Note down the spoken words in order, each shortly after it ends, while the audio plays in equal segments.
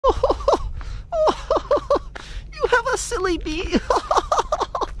silly beanie.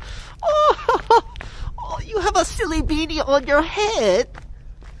 Oh, you have a silly beanie on your head.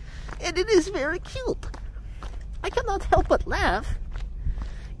 And it is very cute. I cannot help but laugh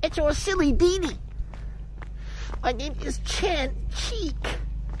at your silly beanie. My name is Cheek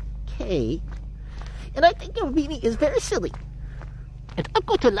Kei. And I think your beanie is very silly. And I'm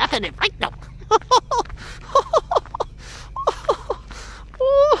going to laugh at it right now.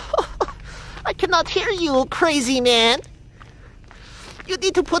 I cannot hear you, crazy man. You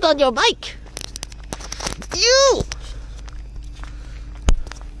need to put on your mic. You!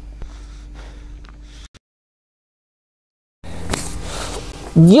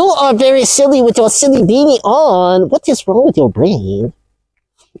 You are very silly with your silly beanie on. What is wrong with your brain?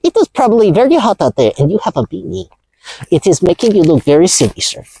 It is probably very hot out there and you have a beanie. It is making you look very silly,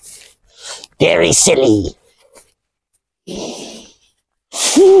 sir. Very silly.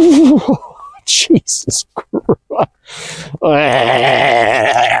 Jesus Christ.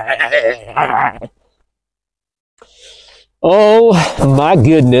 Oh my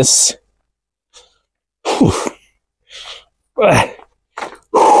goodness.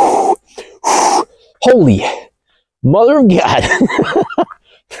 Holy mother of God.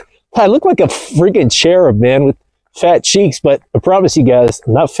 I look like a freaking cherub, man, with fat cheeks, but I promise you guys,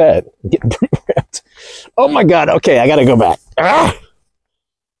 I'm not fat. I'm getting pretty ripped. Oh my God. Okay, I gotta go back. Ah!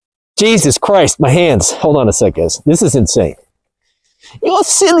 Jesus Christ, my hands. Hold on a sec, guys. This is insane. Your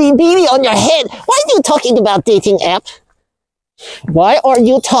silly beanie on your head. Why are you talking about dating app? Why are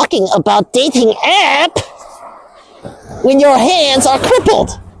you talking about dating app when your hands are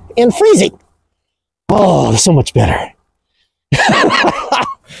crippled and freezing? Oh, so much better.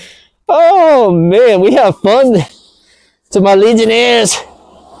 Oh man, we have fun. To my Legionnaires.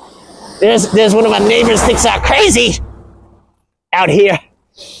 There's one of my neighbors thinks I'm crazy out here,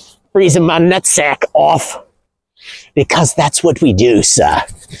 freezing my nutsack off. Because that's what we do, sir.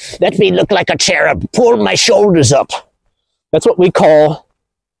 Let me look like a cherub. Pull my shoulders up. That's what we call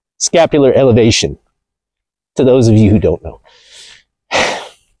scapular elevation. To those of you who don't know.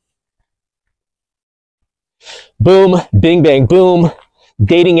 Boom, bing, bang, boom.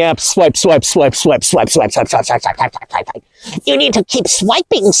 Dating apps, swipe, swipe, swipe, swipe, swipe, swipe, swipe, swipe, swipe, swipe, swipe, swipe, swipe. You need to keep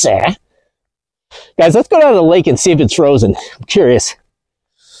swiping, sir. Guys, let's go down to the lake and see if it's frozen. I'm curious.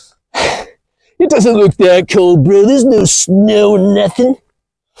 It doesn't look that cold, bro. There's no snow or nothing.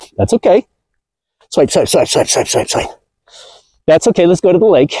 That's okay. Swipe, swipe, swipe, swipe, swipe, swipe, swipe. That's okay. Let's go to the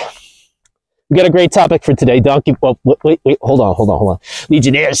lake. We got a great topic for today. Donkey. Well, wait, hold on.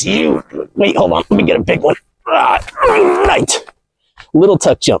 Legionnaires, you. Wait, hold on. Let me get a big one. Right. Little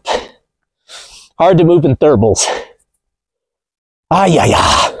tuck jump. Hard to move in thermals.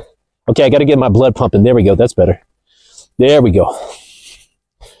 Yeah. Okay, I got to get my blood pumping. There we go. That's better. There we go.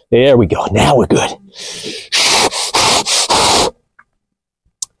 There we go. Now we're good.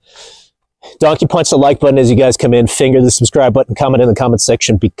 Donkey punch the like button as you guys come in. Finger the subscribe button. Comment in the comment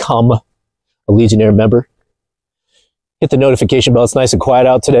section. Become a Legionnaire member. Hit the notification bell. It's nice and quiet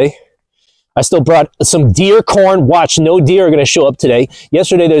out today. I still brought some deer corn. Watch, no deer are going to show up today.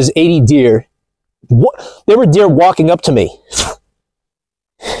 Yesterday, there's 80 deer. There were deer walking up to me.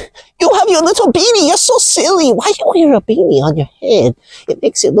 You have your little beanie. You're so silly. Why do you wear a beanie on your head? It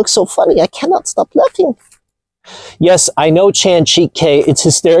makes it look so funny. I cannot stop laughing. Yes, I know, Cheek Kei. It's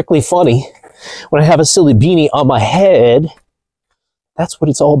hysterically funny when I have a silly beanie on my head. That's what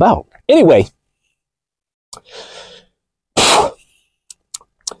it's all about. Anyway.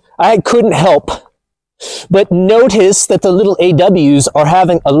 I couldn't help but notice that the little AWs are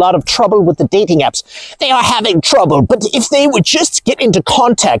having a lot of trouble with the dating apps. They are having trouble, but if they would just get into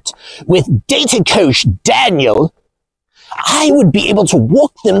contact with data coach Daniel, I would be able to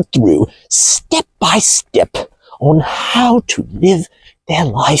walk them through step by step on how to live their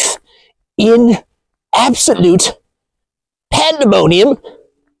life in absolute pandemonium,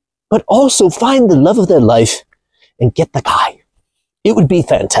 but also find the love of their life and get the guy. It would be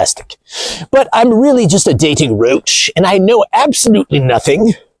fantastic. But I'm really just a dating roach, and I know absolutely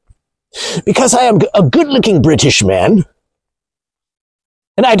nothing because I am a good-looking British man,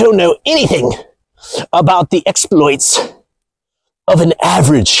 and I don't know anything about the exploits of an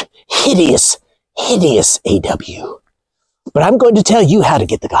average, hideous AW. But I'm going to tell you how to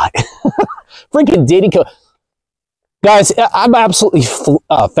get the guy. Freaking dating coach. Guys, I'm absolutely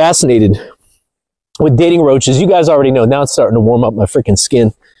fascinated with dating roaches. You guys already know. Now it's starting to warm up my freaking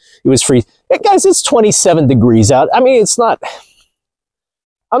skin. It was free. Hey, guys, it's 27 degrees out. I mean, it's not...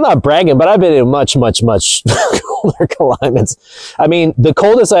 I'm not bragging, but I've been in much colder climates. I mean, the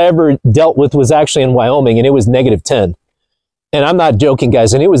coldest I ever dealt with was actually in Wyoming, and it was -10. And I'm not joking,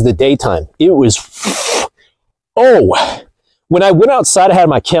 guys, and it was the daytime. It was Oh, when I went outside, I had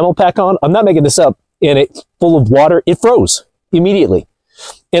my camel pack on. I'm not making this up. And it's full of water. It froze immediately.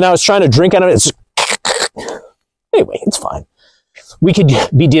 And I was trying to drink out of it. It's just... Anyway, it's fine. We could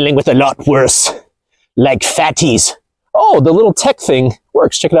be dealing with a lot worse. Like fatties. Oh, the little tech thing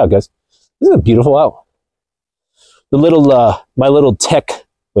works. Check it out, guys. Isn't it beautiful out? The little, my little tech.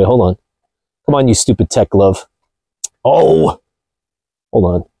 Wait, hold on. Come on, you stupid tech glove. Oh, hold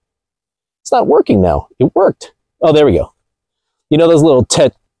on. It's not working now. It worked. Oh, there we go. You know those little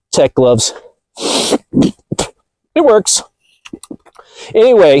tech gloves? It works.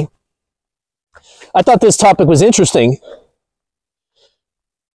 Anyway, I thought this topic was interesting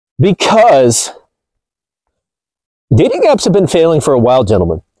because dating apps have been failing for a while,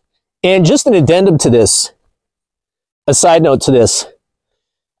 gentlemen. And just an addendum to this, a side note to this,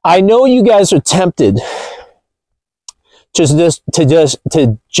 I know you guys are tempted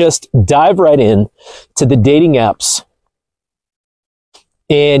to just dive right in to the dating apps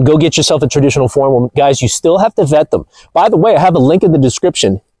and go get yourself a traditional foreign woman. Guys, you still have to vet them. By the way, I have a link in the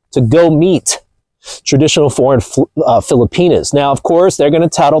description to go meet traditional foreign Filipinas. Now, of course, they're going to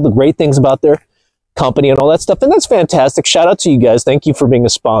tout all the great things about their company and all that stuff, and that's fantastic. Shout out to you guys. Thank you for being a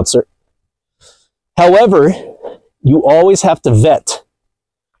sponsor. However, you always have to vet.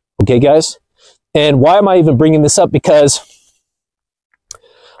 Okay, guys? And why am I even bringing this up? Because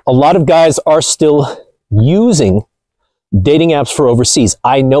a lot of guys are still using dating apps for overseas.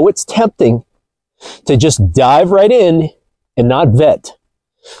 I know it's tempting to just dive right in and not vet,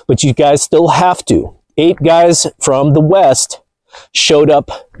 but you guys still have to. 8 guys from the West showed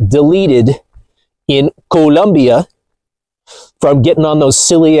up deleted in Colombia from getting on those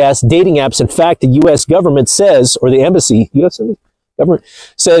silly ass dating apps. In fact, the U.S. government says, or the embassy, U.S. government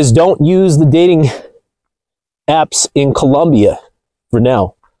says, don't use the dating apps in Colombia for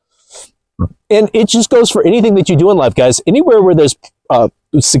now. And it just goes for anything that you do in life, guys. Anywhere where there's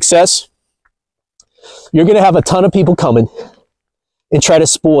success, you're going to have a ton of people coming and try to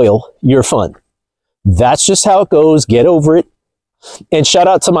spoil your fun. That's just how it goes. Get over it. And shout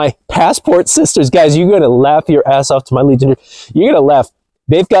out to my passport sisters. Guys, you're going to laugh your ass off. To my Legionnaires. You're going to laugh.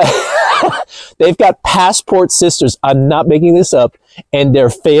 They've got, they've got passport sisters. I'm not making this up. And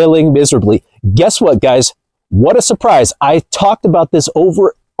they're failing miserably. Guess what, guys? What a surprise. I talked about this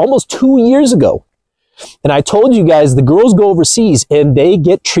over almost 2 years ago. And I told you guys the girls go overseas and they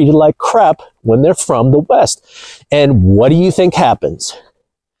get treated like crap when they're from the West. And what do you think happens?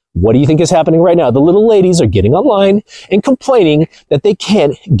 What do you think is happening right now? The little ladies are getting online and complaining that they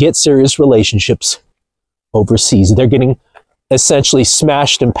can't get serious relationships overseas. They're getting essentially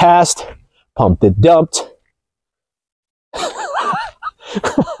smashed and passed, pumped and dumped.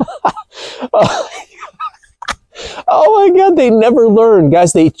 Oh my God, they never learn.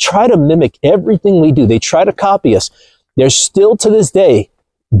 Guys, they try to mimic everything we do. They try to copy us. They're still to this day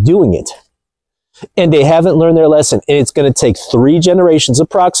doing it. And they haven't learned their lesson. And it's going to take 3 generations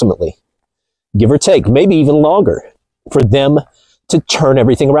approximately, give or take, maybe even longer, for them to turn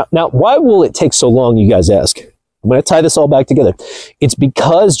everything around. Now, why will it take so long, you guys ask? I'm going to tie this all back together. It's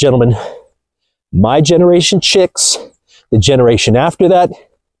because, gentlemen, my generation chicks, the generation after that,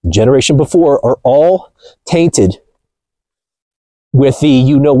 the generation before, are all tainted with the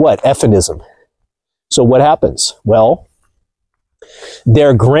you-know-what, effinism. So what happens? Well,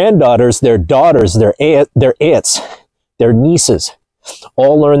 their granddaughters, their daughters, their aunts, their nieces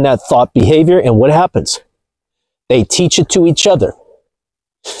all learn that thought behavior. And what happens? They teach it to each other,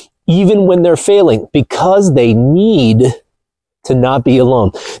 even when they're failing, because they need to not be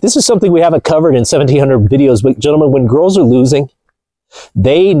alone. This is something we haven't covered in 1,700 videos, but gentlemen, when girls are losing,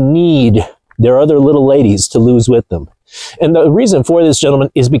 they need their other little ladies to lose with them. And the reason for this, gentlemen,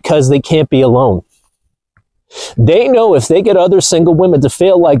 is because they can't be alone. They know if they get other single women to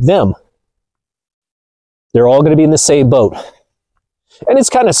fail like them, they're all going to be in the same boat. And it's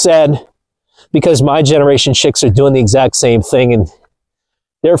kind of sad because my generation chicks are doing the exact same thing, and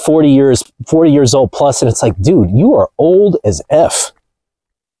they're 40 years old plus, and it's like, dude, you are old as F.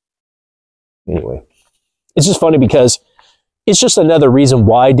 Anyway, it's just funny because it's just another reason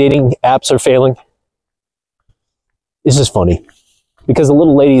why dating apps are failing. It's just funny because the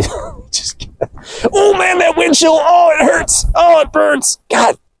little ladies just, oh man, that wind chill, oh, it hurts, oh, it burns,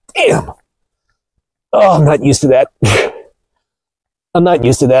 God damn. Oh, I'm not used to that. I'm not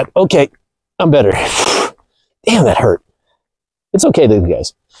used to that. Okay, I'm better. Damn, that hurt. It's okay though,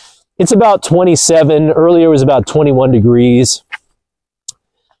 guys. It's about 27. Earlier it was about 21 degrees.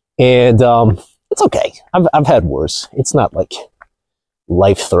 And it's okay. I've had worse. It's not like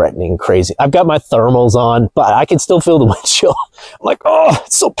life-threatening crazy. I've got my thermals on, but I can still feel the wind chill. I'm like, oh,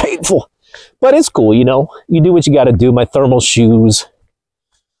 it's so painful. But it's cool, you know. You do what you got to do. My thermal shoes.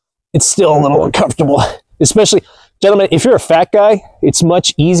 It's still a little uncomfortable, especially, gentlemen, if you're a fat guy, it's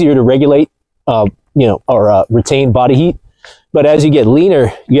much easier to regulate, you know, or retain body heat. But as you get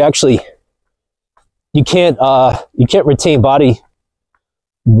leaner, you can't retain body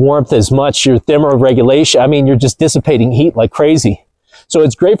warmth as much. Your thermoregulation, I mean, you're just dissipating heat like crazy. So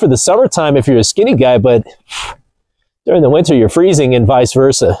it's great for the summertime if you're a skinny guy, but during the winter, you're freezing and vice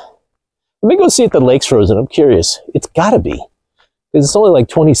versa. Let me go see if the lake's frozen. I'm curious. It's got to be. Because it's only like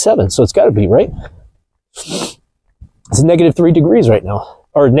 27, so it's got to be, right? It's -3 degrees right now.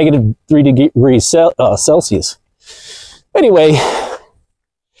 Or -3 degrees Celsius. Anyway,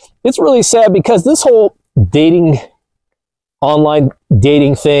 it's really sad because this whole online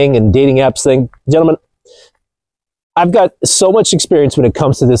dating thing and dating apps thing, gentlemen, I've got so much experience when it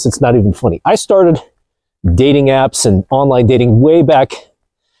comes to this, it's not even funny. I started dating apps and online dating way back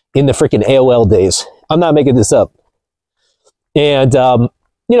in the freaking AOL days. I'm not making this up. And,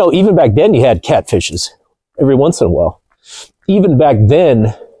 you know, even back then you had catfishes every once in a while. Even back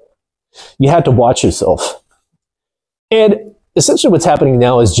then, you had to watch yourself. And essentially what's happening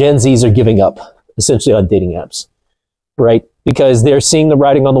now is Gen Zs are giving up, essentially, on dating apps, right? Because they're seeing the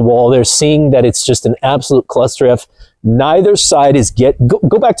writing on the wall. They're seeing that it's just an absolute cluster F. Neither side is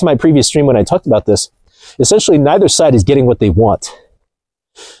go back to my previous stream when I talked about this. Essentially, neither side is getting what they want.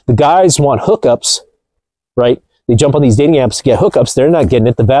 The guys want hookups, right? They jump on these dating apps to get hookups. They're not getting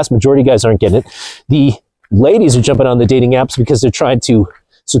it. The vast majority of guys aren't getting it. The ladies are jumping on the dating apps because they're trying to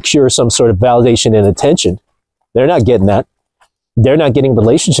secure some sort of validation and attention. They're not getting that. They're not getting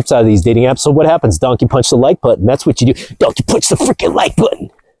relationships out of these dating apps. So what happens? Donkey punch the like button. That's what you do. Donkey punch the freaking like button.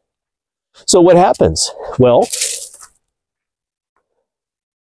 So what happens? Well,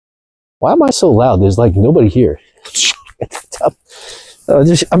 why am I so loud? There's like nobody here.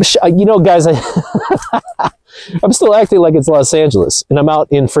 You know, guys, I'm still acting like it's Los Angeles, and I'm out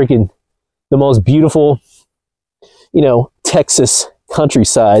in freaking the most beautiful, you know, Texas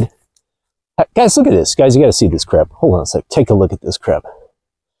countryside. Guys, look at this. Guys, you got to see this crap. Hold on a sec. Take a look at this crap.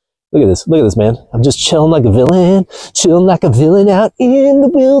 Look at this. Look at this, man. I'm just chilling like a villain out in the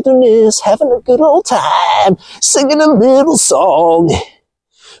wilderness, having a good old time, singing a little song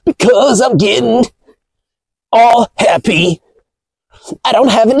because I'm getting all happy. I don't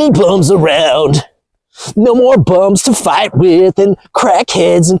have any bums around. No more bums to fight with and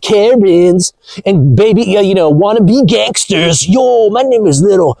crackheads and Karens and baby, you know, wannabe gangsters. Yo, my name is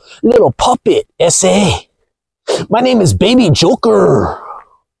little puppet, S.A. My name is Baby Joker.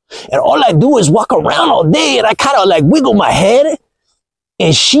 And all I do is walk around all day and I kind of like wiggle my head.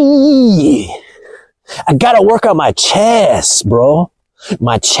 And I gotta work on my chest, bro.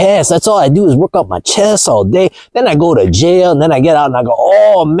 My chest. That's all I do is work out my chest all day. Then I go to jail and then I get out and I go,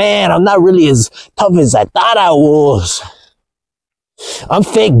 oh man, I'm not really as tough as I thought I was. I'm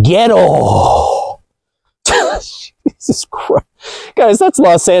fake ghetto. Jesus Christ. Guys, that's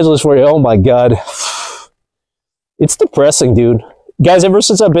Los Angeles for you. Oh my God. It's depressing, dude. Guys, ever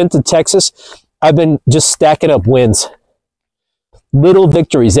since I've been to Texas, I've been just stacking up wins. Little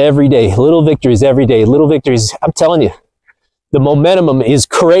victories every day. Little victories every day. Little victories. I'm telling you. The momentum is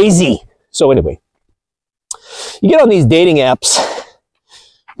crazy. So anyway, you get on these dating apps.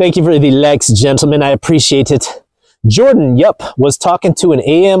 Thank you for the likes, gentlemen. I appreciate it. Jordan, yup, was talking to an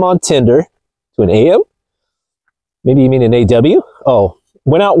AM on Tinder. To an AM? Maybe you mean an AW? Oh,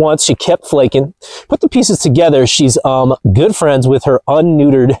 went out once. She kept flaking. Put the pieces together. She's good friends with her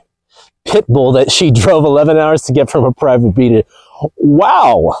unneutered pit bull that she drove 11 hours to get from a private beater.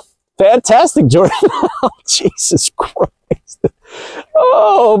 Wow. Fantastic, Jordan. Oh, Jesus Christ.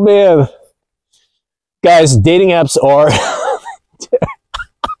 Oh, man. Guys, dating apps are...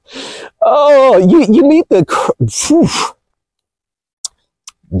 oh, you meet the...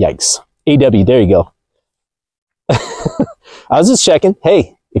 Yikes. AW, there you go. I was just checking.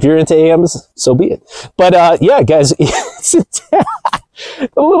 Hey, if you're into AMs, so be it. But, yeah, guys, the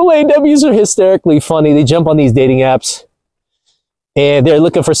little AWs are hysterically funny. They jump on these dating apps, and they're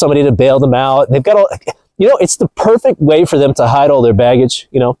looking for somebody to bail them out. They've got all... You know, it's the perfect way for them to hide all their baggage,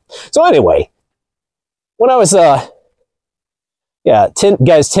 you know? So anyway, when I was,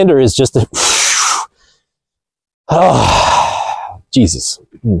 guys, Tinder is just a... oh, Jesus.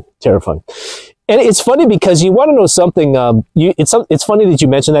 Terrifying. And it's funny because you want to know something. It's funny that you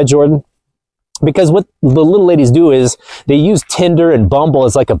mentioned that, Jordan, because what the little ladies do is they use Tinder and Bumble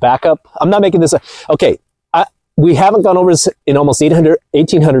as like a backup. I'm not making this... Okay. We haven't gone over this in almost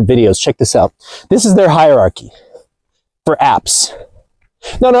 1,800 videos. Check this out. This is their hierarchy for apps.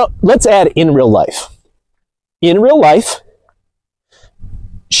 No, let's add in real life. In real life,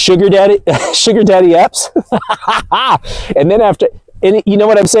 sugar daddy apps. And then after, and you know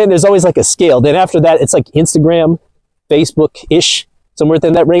what I'm saying? There's always like a scale. Then after that, it's like Instagram, Facebook-ish, somewhere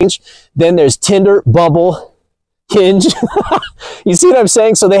within that range. Then there's Tinder, Bumble, Hinge. You see what I'm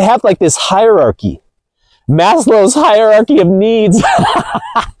saying? So they have like this hierarchy. Maslow's hierarchy of needs.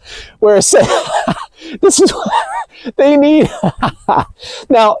 Where it says, this is what they need.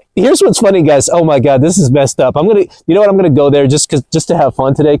 Now, here's what's funny, guys. Oh my God, this is messed up. You know what? I'm going to go there just to have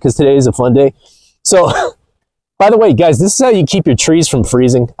fun today, because today is a fun day. So, by the way, guys, this is how you keep your trees from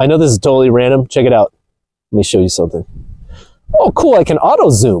freezing. I know this is totally random. Check it out. Let me show you something. Oh, cool. I can auto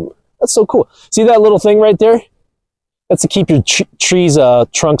zoom. That's so cool. See that little thing right there? That's to keep your trees'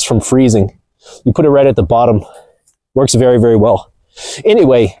 trunks from freezing. You put it right at the bottom. Works very, very well.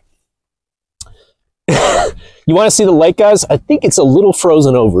 Anyway, you want to see the lake, guys? I think it's a little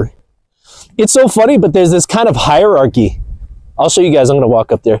frozen over. It's so funny, but there's this kind of hierarchy. I'll show you guys. I'm going to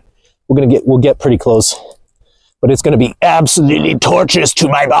walk up there. We'll get pretty close, but it's going to be absolutely torturous to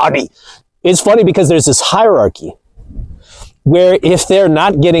my body. It's funny because there's this hierarchy where if they're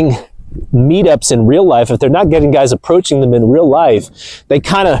not getting meetups in real life, if they're not getting guys approaching them in real life, they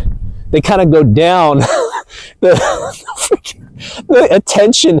kind of go down the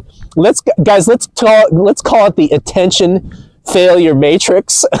attention. Let's call it the attention failure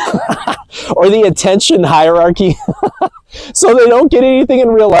matrix or the attention hierarchy. So they don't get anything in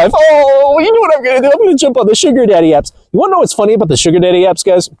real life. Oh, you know what I'm going to do? I'm going to jump on the sugar daddy apps. You want to know what's funny about the sugar daddy apps,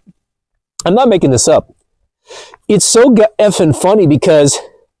 guys? I'm not making this up. It's so effing funny because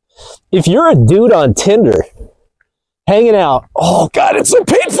if you're a dude on Tinder hanging out, oh God, it's so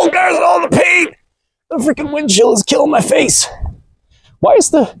painful, guys, all the pain. The freaking wind chill is killing my face. Why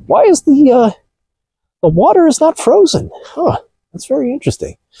is the water is not frozen? Huh, that's very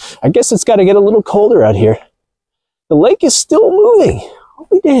interesting. I guess it's got to get a little colder out here. The lake is still moving. I'll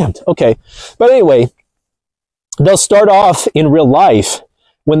be damned. Okay, but anyway, they'll start off in real life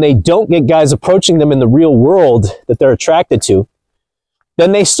when they don't get guys approaching them in the real world that they're attracted to.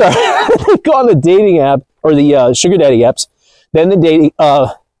 Then they start, they go on the dating app or the sugar daddy apps, then the dating,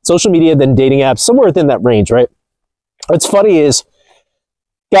 social media, then dating apps, somewhere within that range, right? What's funny is,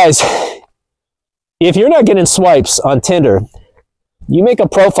 guys, if you're not getting swipes on Tinder, you make a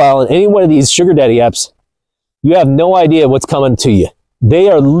profile on any one of these sugar daddy apps, you have no idea what's coming to you. They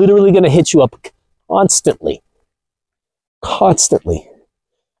are literally going to hit you up constantly. Constantly.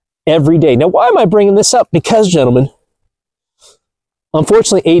 Every day. Now, why am I bringing this up? Because, gentlemen,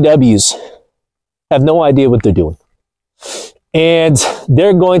 unfortunately, AWs have no idea what they're doing. And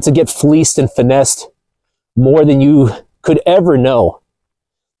they're going to get fleeced and finessed more than you could ever know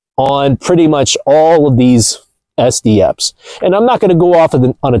on pretty much all of these SD apps. And I'm not going to go off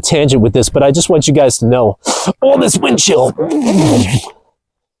on a tangent with this, but I just want you guys to know, oh, this wind chill.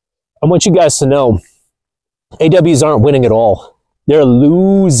 I want you guys to know, AWs aren't winning at all. They're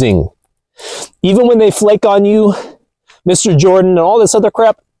losing. Even when they flake on you, Mr. Jordan and all this other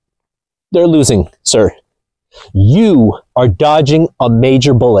crap, they're losing, sir. You are dodging a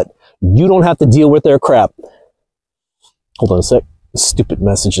major bullet. You don't have to deal with their crap. Hold on a sec. Stupid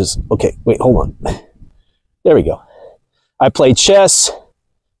messages. Okay, wait, hold on. There we go. I play chess,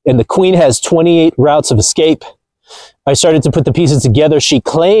 and the queen has 28 routes of escape. I started to put the pieces together. She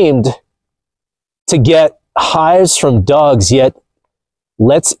claimed to get hives from dogs, yet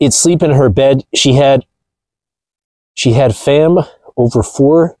lets it sleep in her bed. She had fam over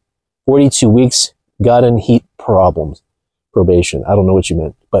 42 weeks, got in heat problems. Probation. I don't know what you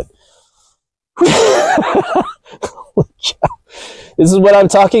meant, but this is what I'm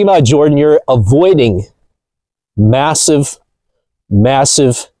talking about, Jordan. You're avoiding massive,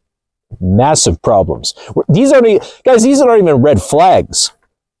 massive, massive problems. These aren't even red flags.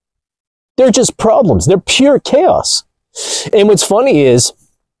 They're just problems. They're pure chaos. And what's funny is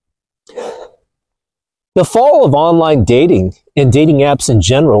the fall of online dating and dating apps in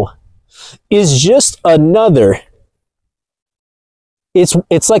general is just another,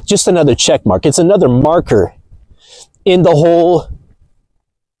 it's like just another check mark. It's another marker in the whole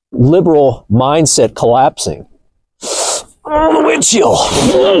liberal mindset collapsing. Oh, the wind chill.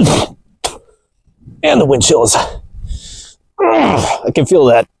 And the wind chill is, I can feel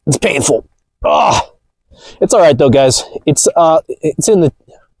that. It's painful. It's all right though, guys. It's in the,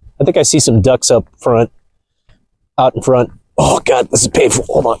 I think I see some ducks out in front. Oh God, this is painful.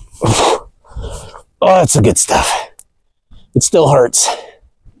 Hold on. Oh, that's the good stuff. It still hurts.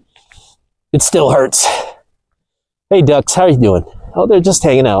 It still hurts. Hey ducks, how are you doing? Oh, they're just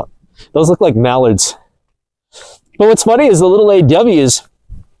hanging out. Those look like mallards. But what's funny is the little AWs,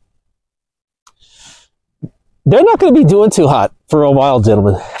 they're not going to be doing too hot for a while,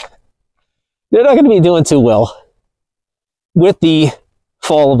 gentlemen. They're not going to be doing too well with the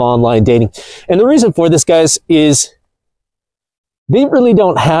fall of online dating. And the reason for this, guys, is they really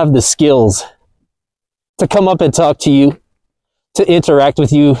don't have the skills to come up and talk to you, to interact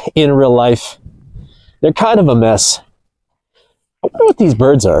with you in real life. They're kind of a mess. I wonder what these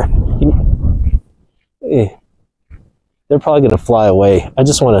birds are. They're probably going to fly away. I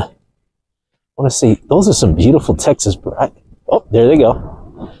just want to see. Those are some beautiful Texas birds. Oh, there they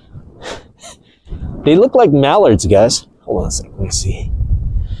go. They look like mallards, guys. Hold on a second. Let me see.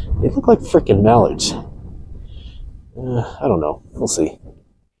 They look like freaking mallards. I don't know. We'll see.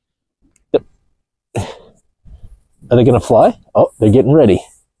 Yep. Are they going to fly? Oh, they're getting ready.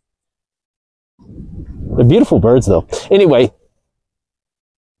 They're beautiful birds, though. Anyway,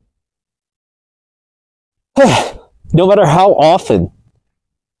 no matter how often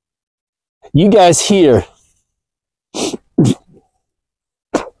you guys hear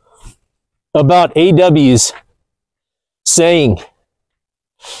about AWs saying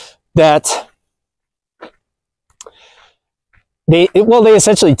that they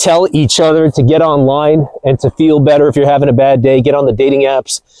essentially tell each other to get online and to feel better if you're having a bad day, get on the dating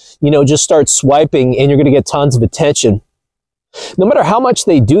apps, you know, just start swiping and you're going to get tons of attention. No matter how much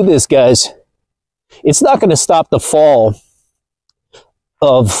they do this, guys, it's not going to stop the fall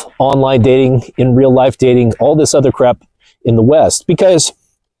of online dating, in real life dating, all this other crap in the West. Because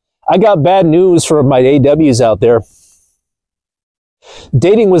I got bad news for my AWs out there.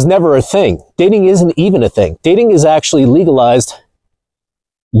 Dating was never a thing. Dating isn't even a thing. Dating is actually legalized,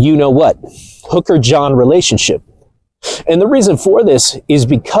 you know what, hooker John relationship. And the reason for this is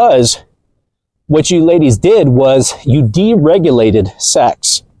because what you ladies did was you deregulated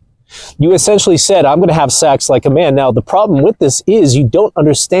sex. You essentially said, I'm going to have sex like a man. Now, the problem with this is you don't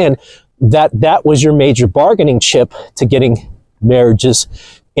understand that that was your major bargaining chip to getting marriages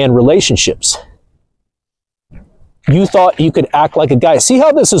and relationships. You thought you could act like a guy. See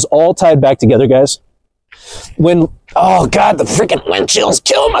how this is all tied back together, guys? When, oh God, the freaking wind chill's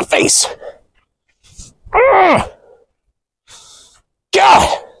killing my face. God,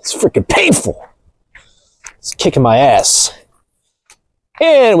 it's freaking painful. It's kicking my ass.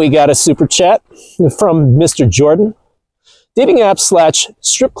 And we got a super chat from Mr. Jordan. Dating apps /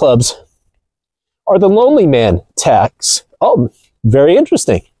 strip clubs are the lonely man tax. Oh, very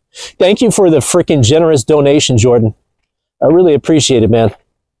interesting. Thank you for the freaking generous donation, Jordan. I really appreciate it, man.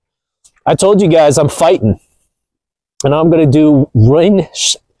 I told you guys I'm fighting. And I'm going to do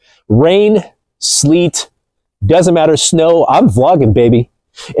rain, sleet, doesn't matter, snow. I'm vlogging, baby.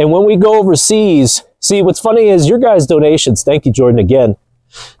 And when we go overseas, see, what's funny is your guys' donations, thank you, Jordan, again.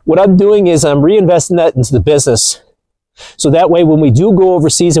 What I'm doing is I'm reinvesting that into the business. So that way, when we do go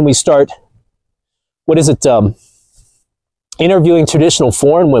overseas and we start, interviewing traditional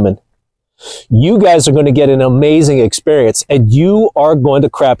foreign women, you guys are going to get an amazing experience and you are going to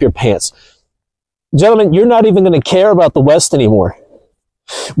crap your pants. Gentlemen, you're not even going to care about the West anymore.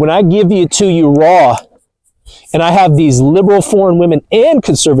 When I give you to you raw, and I have these liberal foreign women and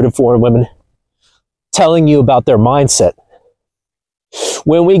conservative foreign women telling you about their mindset.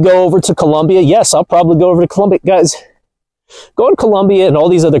 When we go over to Colombia, yes, I'll probably go over to Colombia. Guys, go to Colombia and all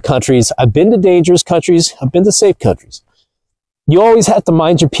these other countries. I've been to dangerous countries. I've been to safe countries. You always have to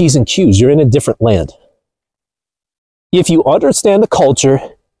mind your P's and Q's. You're in a different land. If you understand the culture,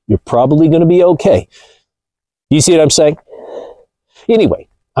 you're probably going to be okay. Do you see what I'm saying? Anyway,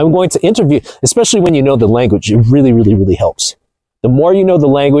 I'm going to interview, especially when you know the language. It really, really, really helps. The more you know the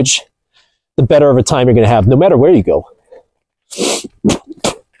language, the better of a time you're going to have, no matter where you go.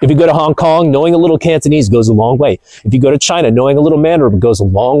 If you go to Hong Kong, knowing a little Cantonese goes a long way. If you go to China, knowing a little Mandarin goes a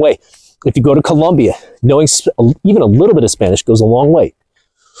long way. If you go to Colombia, knowing even a little bit of Spanish goes a long way.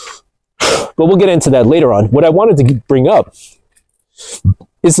 But we'll get into that later on. What I wanted to bring up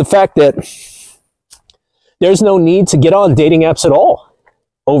is the fact that there's no need to get on dating apps at all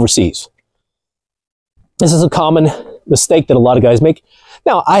overseas. This is a common mistake that a lot of guys make.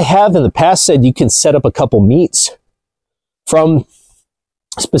 Now, I have in the past said you can set up a couple meets from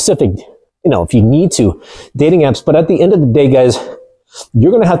specific, if you need to, dating apps. But at the end of the day, guys,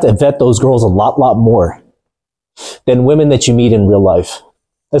 you're going to have to vet those girls a lot more than women that you meet in real life.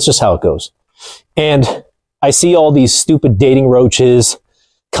 That's just how it goes. And I see all these stupid dating roaches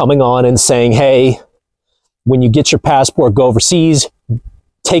coming on and saying, hey, when you get your passport, go overseas,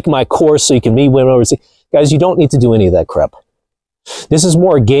 take my course so you can meet women overseas. Guys, you don't need to do any of that crap. This is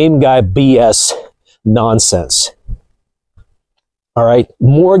more game guy BS nonsense. All right?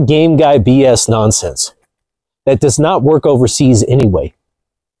 More game guy BS nonsense. That does not work overseas anyway.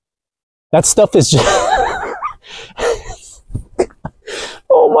 That stuff is just...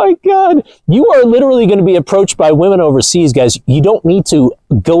 my God. You are literally going to be approached by women overseas, guys. You don't need to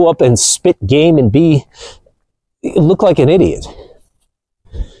go up and spit game and look like an idiot.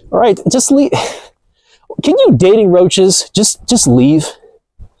 All right, just leave. Can you dating roaches just leave?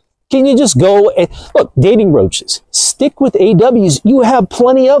 Can you just go and look, dating roaches, stick with AWs. You have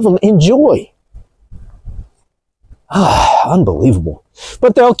plenty of them. Enjoy. Unbelievable.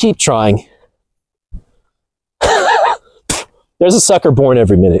 But they'll keep trying. There's a sucker born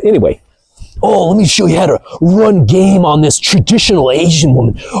every minute. Anyway. Oh, let me show you how to run game on this traditional Asian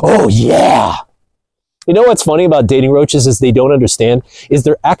woman. Oh, yeah. You know what's funny about dating roaches is they don't understand is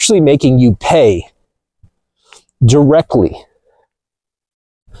they're actually making you pay directly.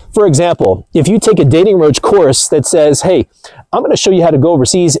 For example, if you take a dating roach course that says, hey, I'm going to show you how to go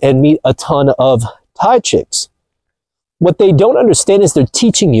overseas and meet a ton of Thai chicks. What they don't understand is they're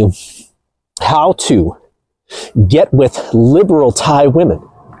teaching you how to get with liberal Thai women.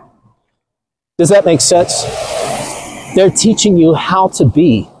 Does that make sense? They're teaching you how to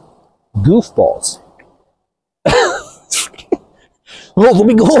be goofballs. Well, let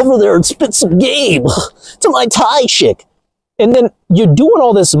me go over there and spit some game to my Thai chick. And then you're doing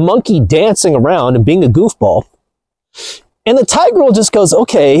all this monkey dancing around and being a goofball. And the Thai girl just goes,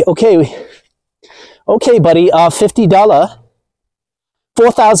 okay, buddy, $50,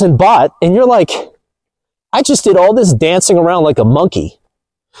 4,000 baht. And you're like, I just did all this dancing around like a monkey,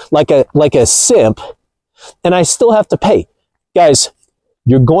 like a simp, and I still have to pay. Guys,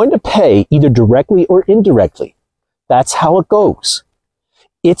 you're going to pay either directly or indirectly. That's how it goes.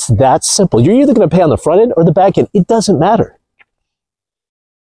 It's that simple. You're either going to pay on the front end or the back end. It doesn't matter.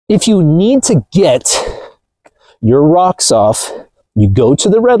 If you need to get your rocks off, you go to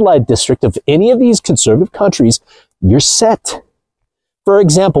the red light district of any of these conservative countries, you're set. For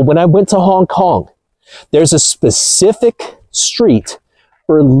example, when I went to Hong Kong, there's a specific street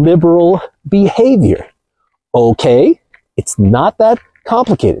for liberal behavior. Okay? It's not that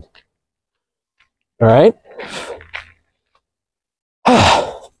complicated. All right?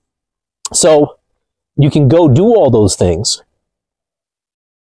 So, you can go do all those things.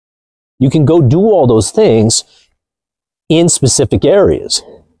 You can go do all those things in specific areas.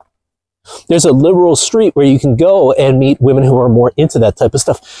 There's a liberal street where you can go and meet women who are more into that type of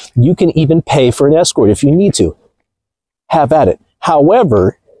stuff. You can even pay for an escort if you need to. Have at it.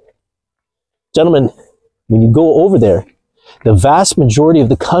 However, gentlemen, when you go over there, the vast majority of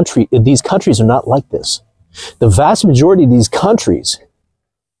these countries are not like this. The vast majority of these countries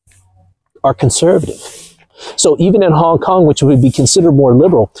are conservative. So even in Hong Kong, which would be considered more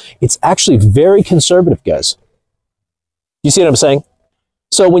liberal, it's actually very conservative, guys. You see what I'm saying?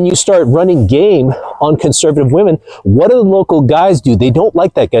 So when you start running game on conservative women, what do the local guys do? They don't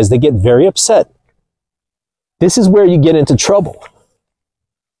like that, guys. They get very upset. This is where you get into trouble.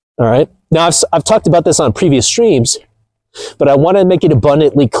 All right? Now, I've talked about this on previous streams, but I want to make it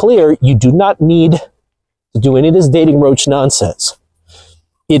abundantly clear, you do not need to do any of this dating roach nonsense.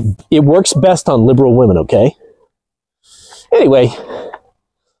 It works best on liberal women, okay? Anyway,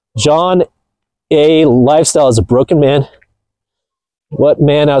 John A. Lifestyle is a broken man. What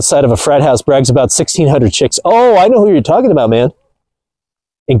man outside of a frat house brags about 1,600 chicks? Oh, I know who you're talking about, man.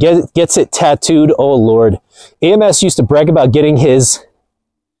 And gets it tattooed. Oh, Lord. AMS used to brag about getting his...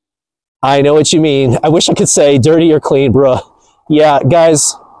 I know what you mean. I wish I could say dirty or clean, bro. Yeah,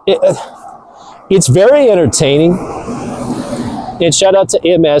 guys, it's very entertaining. And shout out to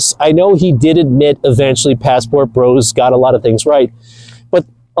AMS. I know he did admit eventually Passport Bros got a lot of things right. But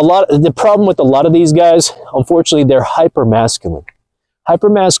the problem with a lot of these guys, unfortunately, they're hyper-masculine.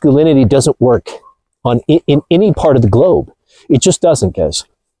 Hypermasculinity doesn't work in any part of the globe. It just doesn't, guys.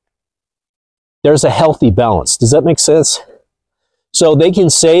 There's a healthy balance. Does that make sense? So they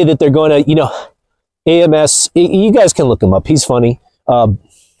can say that they're going to, AMS, you guys can look him up. He's funny. What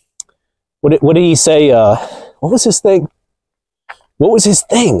did he say? What was his thing? What was his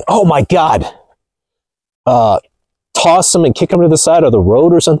thing? Oh my God. Toss him and kick him to the side of the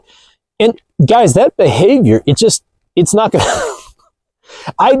road or something. And guys, that behavior, it's not going to...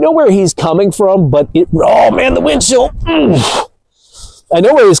 I know where he's coming from, but oh man, the windshield. I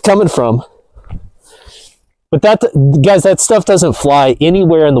know where he's coming from. But guys, that stuff doesn't fly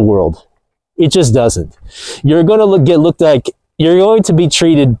anywhere in the world. It just doesn't. You're going to get looked like, you're going to be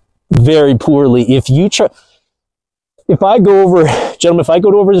treated very poorly if you try. If I go over, gentlemen, if I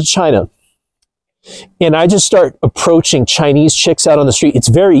go over to China and I just start approaching Chinese chicks out on the street, it's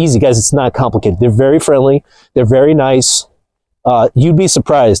very easy, guys. It's not complicated. They're very friendly. They're very nice. You'd be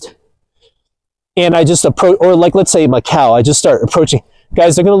surprised. And I just approach, or like, let's say Macau, I just start approaching.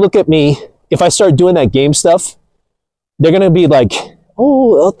 Guys, they're going to look at me. If I start doing that game stuff, they're going to be like,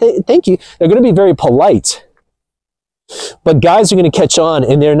 oh, thank you. They're going to be very polite. But guys are going to catch on,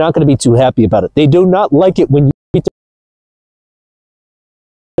 and they're not going to be too happy about it. They do not like it when you treat them.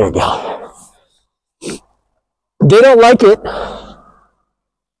 There you go. They don't like it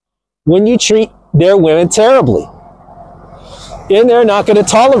when you treat their women terribly. And they're not going to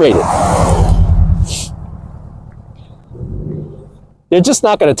tolerate it. They're just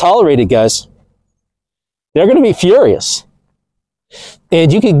not going to tolerate it, guys. They're going to be furious.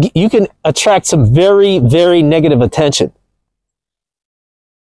 And you can attract some very, very negative attention.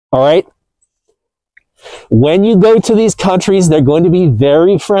 All right? When you go to these countries, they're going to be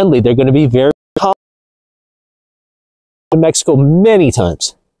very friendly. They're going to be very calm. In Mexico many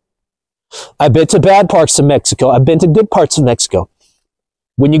times. I've been to bad parts of Mexico. I've been to good parts of Mexico.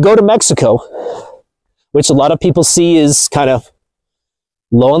 When you go to Mexico, which a lot of people see is kind of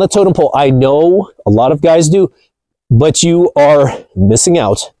low on the totem pole, I know a lot of guys do, but you are missing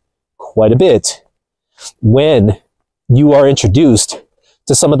out quite a bit when you are introduced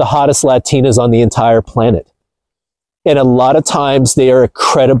to some of the hottest Latinas on the entire planet. And a lot of times they are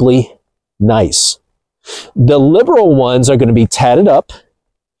incredibly nice. The liberal ones are going to be tatted up.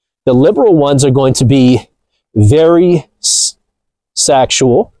 The liberal ones are going to be very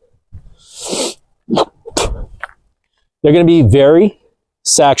sexual. They're going to be very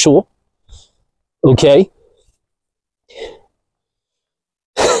sexual. Okay?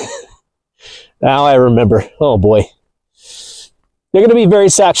 Now I remember. Oh boy. They're going to be very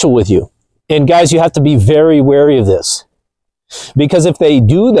sexual with you. And guys, you have to be very wary of this. Because if they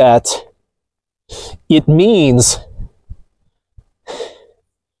do that, it means...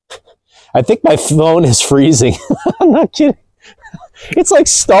 I think my phone is freezing. I'm not kidding. It's like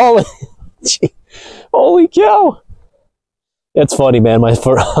stalling. Holy cow. That's funny, man. My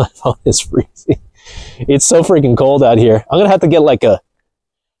phone is freezing. It's so freaking cold out here. I'm going to have to get like a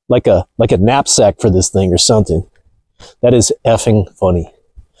knapsack for this thing or something. That is effing funny.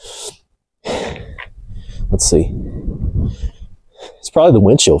 Let's see. It's probably the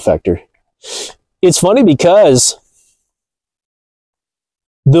wind chill factor. It's funny because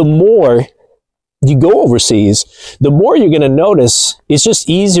the more you go overseas, the more you're going to notice it's just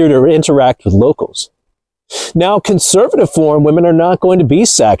easier to interact with locals. Now, conservative foreign women are not going to be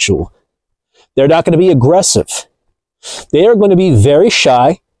sexual. They're not going to be aggressive. They are going to be very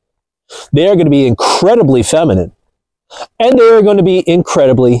shy. They are going to be incredibly feminine. And they are going to be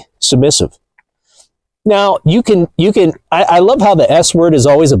incredibly submissive. Now, I love how the S word is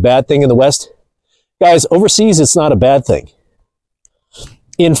always a bad thing in the West. Guys, overseas, it's not a bad thing.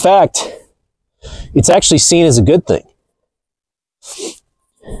 In fact, it's actually seen as a good thing.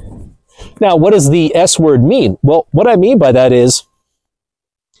 Now, what does the S word mean? Well, what I mean by that is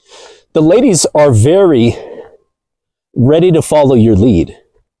the ladies are very ready to follow your lead.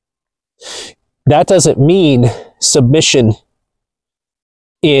 That doesn't mean submission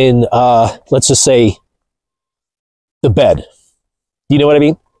in, let's just say, the bed. You know what I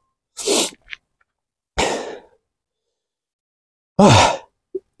mean?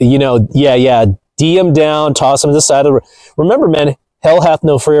 You know, yeah. D them down, toss them to the side of the... Remember, men, hell hath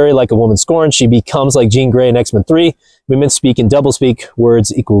no fury like a woman scorned. She becomes like Jean Grey in X-Men 3. Women speak in doublespeak.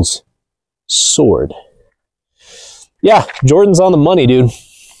 Words equals sword. Yeah, Jordan's on the money, dude.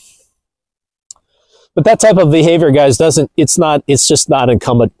 But that type of behavior, guys, it's just not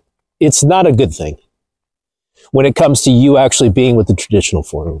incumbent. It's not a good thing when it comes to you actually being with the traditional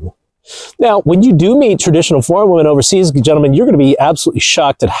foreign woman. Now, when you do meet traditional foreign women overseas, gentlemen, you're going to be absolutely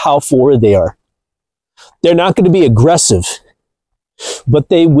shocked at how forward they are. They're not going to be aggressive, but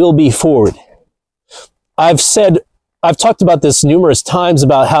they will be forward. I've talked about this numerous times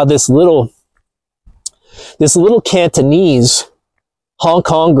about how this little Cantonese Hong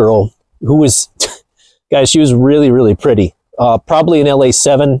Kong girl who was, guys, she was really, really pretty. Probably in LA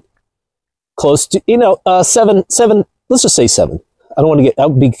 7, close to, 7, let's just say 7. I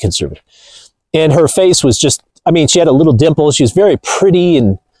would be conservative. And her face was just, she had a little dimple. She was very pretty.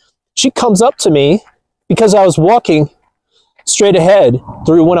 And she comes up to me because I was walking straight ahead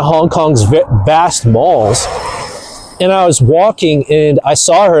through one of Hong Kong's vast malls. And I was walking and I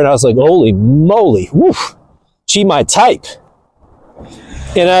saw her and I was like, holy moly, woof, she my type.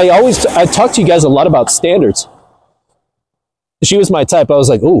 And I talk to you guys a lot about standards. She was my type. I was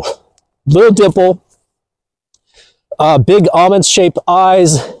like, ooh, little dimple, big almond-shaped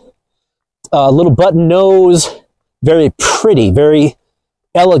eyes, little button nose, very pretty, very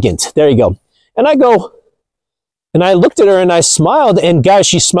elegant. There you go. And I looked at her and I smiled, and guys,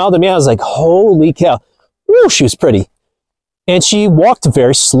 she smiled at me. I was like, holy cow. Woo, she was pretty. And she walked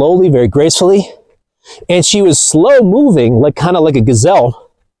very slowly, very gracefully. And she was slow moving, like kind of like a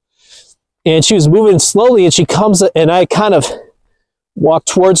gazelle. And she was moving slowly, and she comes, and I kind of walked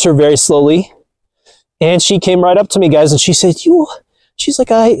towards her very slowly. And she came right up to me, guys, and she said, she's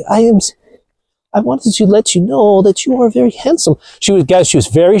like, I wanted to let you know that you are very handsome. She was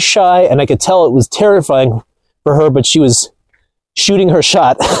very shy, and I could tell it was terrifying for her, but she was shooting her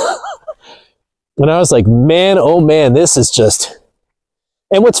shot. And I was like, man, oh man, this is just...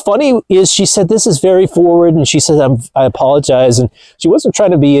 And what's funny is she said, this is very forward, and she said, I apologize. And she wasn't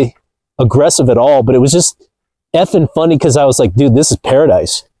trying to be aggressive at all, but it was just effing funny because I was like, dude, this is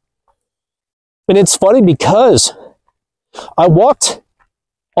paradise. And it's funny because I walked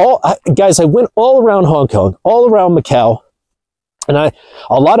guys, I went all around Hong Kong, all around Macau, and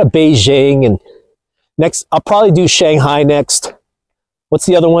a lot of Beijing, and next, I'll probably do Shanghai next. What's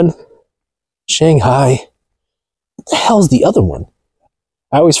the other one? Shanghai. What the hell's the other one?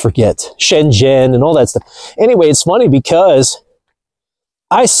 I always forget. Shenzhen and all that stuff. Anyway, it's funny because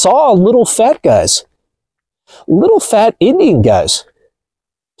I saw little fat guys, little fat Indian guys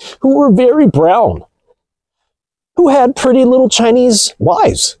who were very brown, who had pretty little Chinese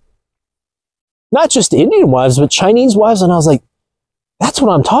wives. Not just Indian wives, but Chinese wives. And I was like, that's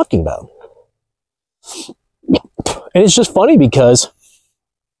what I'm talking about. And it's just funny because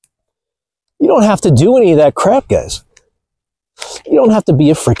you don't have to do any of that crap, guys. You don't have to be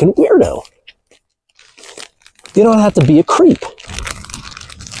a freaking weirdo. You don't have to be a creep.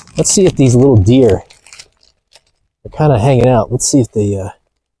 Let's see if these little deer are kind of hanging out. Let's see if they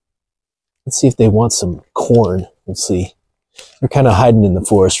want some corn. Let's see. They're kind of hiding in the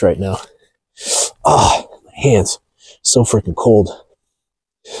forest right now. Oh, my hands, so freaking cold.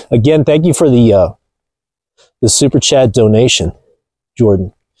 Again, thank you for the super chat donation,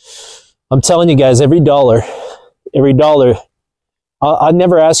 Jordan. I'm telling you guys, every dollar, I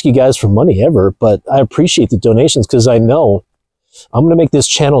never ask you guys for money ever, but I appreciate the donations because I know I'm going to make this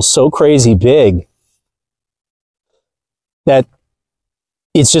channel so crazy big that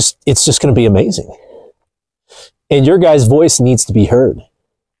it's just going to be amazing. And your guys' voice needs to be heard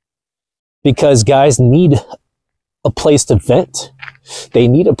because guys need a place to vent. They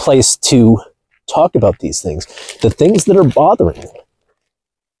need a place to talk about these things, the things that are bothering them.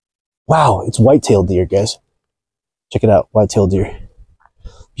 Wow, it's white-tailed deer, guys. Check it out, white-tailed deer.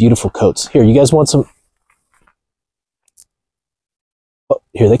 Beautiful coats. Here, you guys want some? Oh,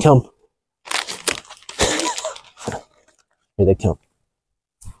 here they come. Here they come.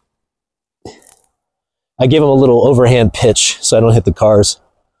 I gave them a little overhand pitch so I don't hit the cars.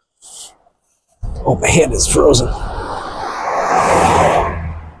 Oh, my hand is frozen.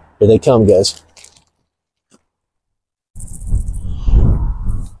 Here they come, guys.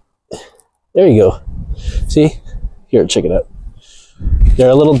 There you go. See? Here, check it out. They're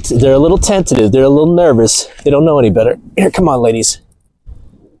a little tentative. They're a little nervous. They don't know any better. Here, come on, ladies.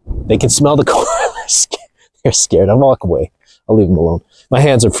 They can smell the corn. They're scared. I'll walk away. I'll leave them alone. My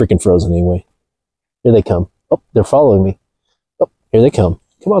hands are freaking frozen anyway. Here they come. Oh, they're following me. Oh, here they come.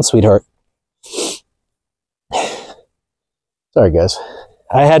 Come on, sweetheart. Sorry, guys.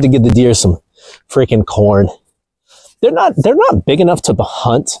 I had to give the deer some freaking corn. They're not big enough to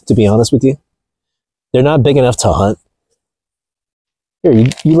hunt, to be honest with you. They're not big enough to hunt. Here,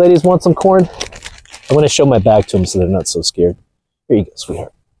 you ladies want some corn? I want to show my back to them so they're not so scared. Here you go,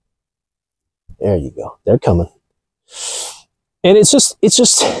 sweetheart. There you go. They're coming. And it's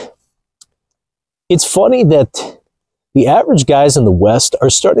funny that the average guys in the West are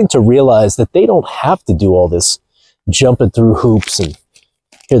starting to realize that they don't have to do all this jumping through hoops. And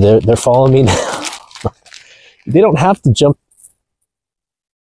here, they're following me now. They don't have to jump.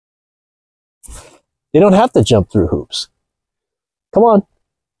 They don't have to jump through hoops. Come on.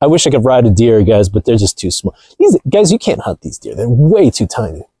 I wish I could ride a deer, guys, but they're just too small. These guys, you can't hunt these deer. They're way too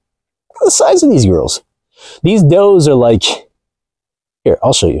tiny. Look at the size of these girls. These does are like, here,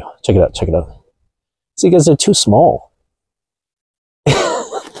 I'll show you. Check it out. Check it out. See, guys, they're too small. You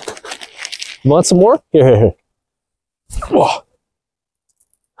want some more? Here. Whoa.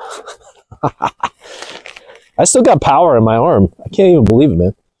 I still got power in my arm. I can't even believe it,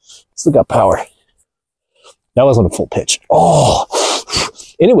 man. Still got power. That wasn't a full pitch. Oh.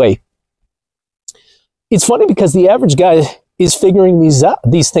 Anyway, it's funny because the average guy is figuring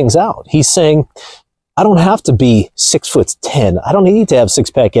these things out. He's saying, I don't have to be 6'10". I don't need to have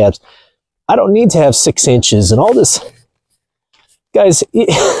six-pack abs. I don't need to have 6 inches and all this. Guys,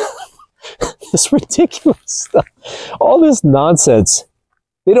 this ridiculous stuff. All this nonsense.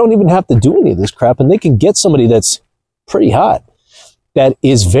 They don't even have to do any of this crap, and they can get somebody that's pretty hot, that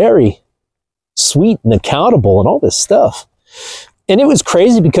is very sweet and accountable and all this stuff. And it was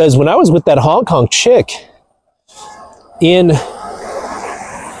crazy because when I was with that Hong Kong chick in,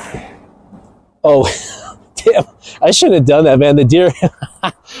 oh, damn, I shouldn't have done that, man. The deer,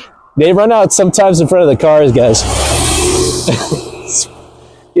 they run out sometimes in front of the cars, guys.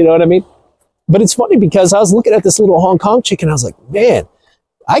 You know what I mean? But it's funny because I was looking at this little Hong Kong chick and I was like, man,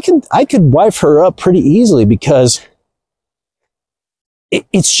 I could wife her up pretty easily because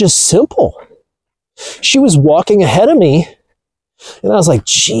it's just simple. She was walking ahead of me and I was like,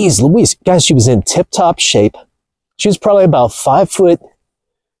 geez, Louise, guys, she was in tip-top shape. She was probably about 5'3",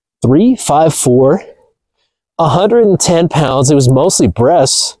 5'4", 110 pounds. It was mostly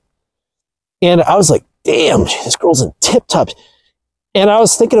breasts. And I was like, damn, this girl's in tip-top. And I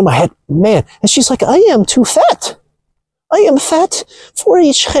was thinking in my head, man, and she's like, I am too fat. I am fat for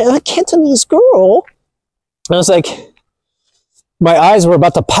a Cantonese girl. And I was like, my eyes were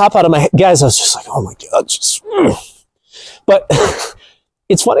about to pop out of my head. Guys, I was just like, oh my God. But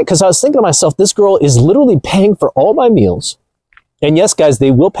it's funny because I was thinking to myself, this girl is literally paying for all my meals. And yes, guys,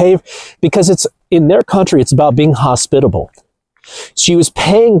 they will pay because it's in their country, it's about being hospitable. She was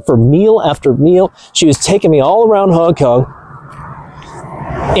paying for meal after meal. She was taking me all around Hong Kong.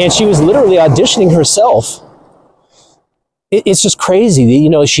 And she was literally auditioning herself. It's just crazy. You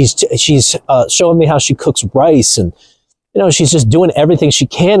know, she's showing me how she cooks rice, and you know, she's just doing everything she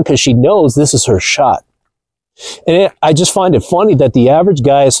can because she knows this is her shot. And I just find it funny that the average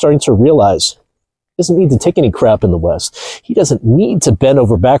guy is starting to realize he doesn't need to take any crap in the West. He doesn't need to bend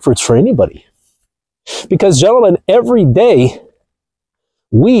over backwards for anybody. Because, gentlemen, every day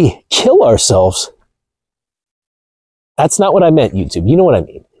we kill ourselves. That's not what I meant, YouTube. You know what I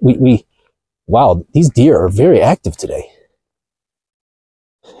mean. Wow, these deer are very active today.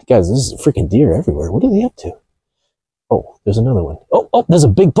 Guys, this is a freaking deer everywhere. What are they up to? Oh, there's another one. Oh, there's a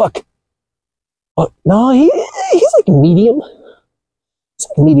big buck. Oh, no, he's like medium. He's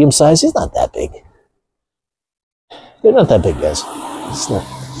like medium size. He's not that big. They're not that big, guys. It's not.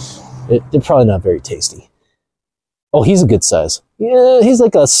 They're probably not very tasty. Oh, he's a good size. Yeah, he's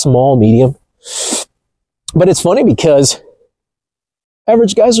like a small medium. But it's funny because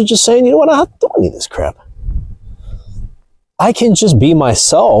average guys are just saying, you know what, I don't need this crap. I can just be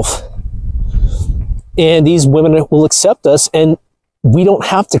myself and these women will accept us and we don't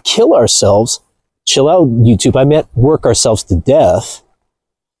have to kill ourselves. Chill out, YouTube. I meant work ourselves to death.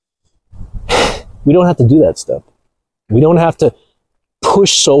 We don't have to do that stuff. We don't have to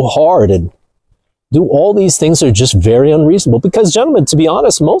push so hard and do all these things that are just very unreasonable. Because, gentlemen, to be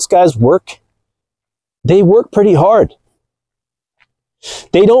honest, most guys they work pretty hard.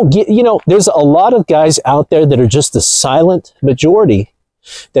 They don't get, you know, there's a lot of guys out there that are just the silent majority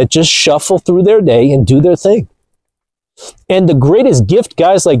that just shuffle through their day and do their thing. And the greatest gift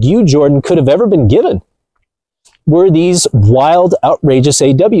guys like you, Jordan, could have ever been given were these wild, outrageous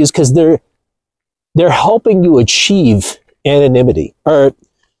AWs because they're helping you achieve anonymity, or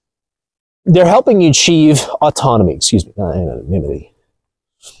they're helping you achieve autonomy, excuse me, not anonymity.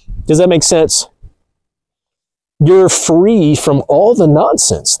 Does that make sense? You're free from all the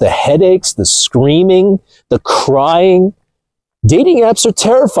nonsense, the headaches, the screaming, the crying. Dating apps are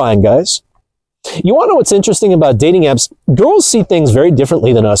terrifying, guys. You want to know what's interesting about dating apps? Girls see things very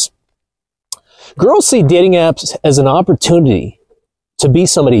differently than us. Girls see dating apps as an opportunity to be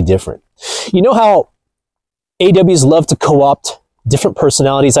somebody different. You know how AWs love to co-opt different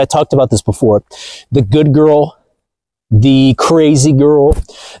personalities? I talked about this before. The good girl, the crazy girl,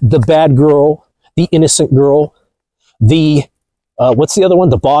 the bad girl, the innocent girl, the, what's the other one?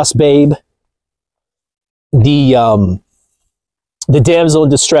 The boss babe, the damsel in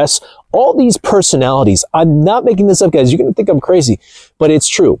distress. All these personalities. I'm not making this up, guys. You're going to think I'm crazy, but it's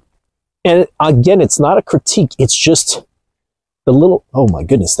true. And again, it's not a critique. It's just the little, oh my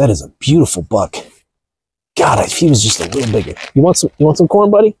goodness, that is a beautiful buck. God, if he was just a little bigger. You want some corn,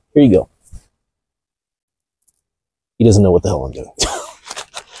 buddy? Here you go. He doesn't know what the hell I'm doing.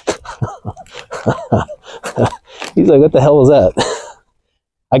 He's like, what the hell is that?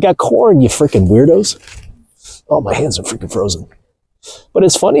 I got corn, you freaking weirdos. Oh, my hands are freaking frozen. But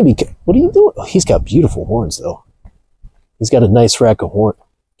it's funny because, what are you doing? Oh, he's got beautiful horns, though. He's got a nice rack of horn.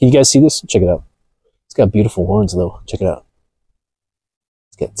 Can you guys see this? Check it out. He's got beautiful horns, though. Check it out.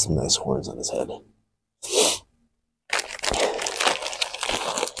 He's got some nice horns on his head.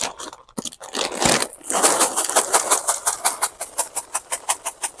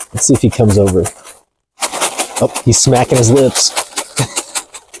 Let's see if he comes over. Oh, he's smacking his lips.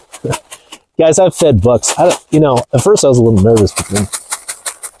 Guys, I've fed bucks. You know, at first I was a little nervous with him.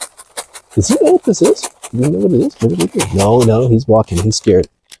 Does he know what this is? Do you know what it is? What did he do? No, he's walking. He's scared.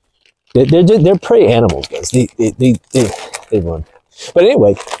 They're prey animals, guys. They run. But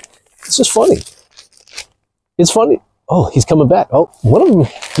anyway, it's just funny. It's funny. Oh, he's coming back. Oh, one of them,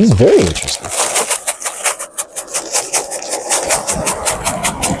 he's very interesting.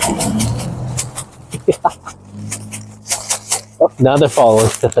 Yeah. Oh, now they're following.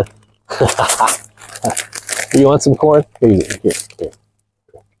 You want some corn? Here.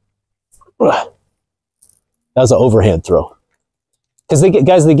 That was an overhand throw. Because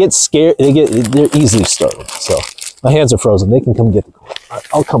they get scared. They're easily startled. So my hands are frozen. They can come get the corn. Right,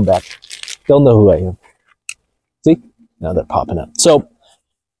 I'll come back. They'll know who I am. See? Now they're popping up. So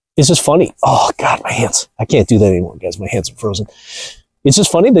it's just funny. Oh God, my hands. I can't do that anymore, guys. My hands are frozen. It's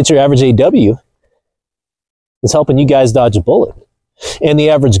just funny that your average AW is helping you guys dodge a bullet. And the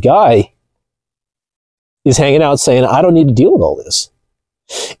average guy is hanging out saying, I don't need to deal with all this.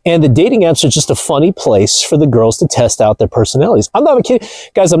 And the dating apps are just a funny place for the girls to test out their personalities. I'm not kidding.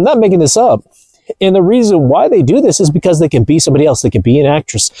 Guys, I'm not making this up. And the reason why they do this is because they can be somebody else. They can be an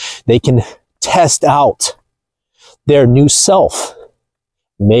actress. They can test out their new self.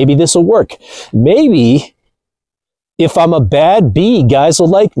 Maybe this will work. Maybe if I'm a bad bee, guys will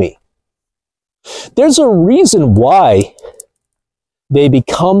like me. There's a reason why they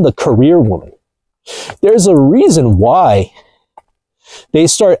become the career woman. There's a reason why they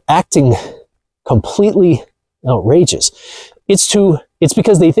start acting completely outrageous. It's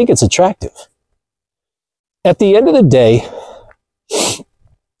because they think it's attractive. At the end of the day,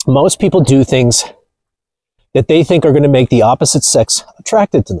 most people do things that they think are going to make the opposite sex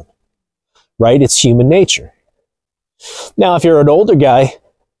attracted to them. Right? It's human nature. Now, if you're an older guy,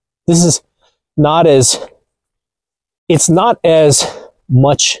 this is not as, it's not as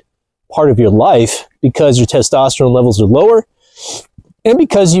much part of your life because your testosterone levels are lower and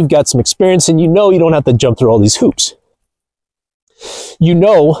because you've got some experience and you know you don't have to jump through all these hoops. You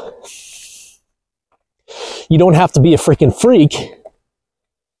know you don't have to be a freaking freak,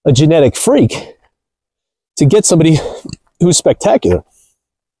 a genetic freak, to get somebody who's spectacular.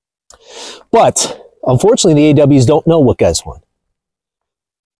 But unfortunately, the AWs don't know what guys want.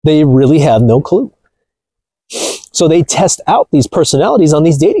 They really have no clue. So they test out these personalities on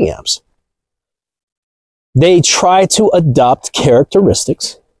these dating apps. They try to adopt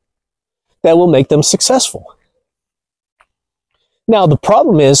characteristics that will make them successful. Now, the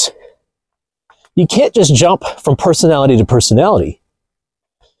problem is you can't just jump from personality to personality,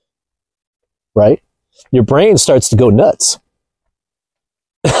 right? Your brain starts to go nuts.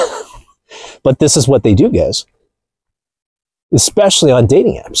 But this is what they do, guys. Especially on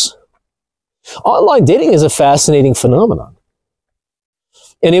dating apps. Online dating is a fascinating phenomenon.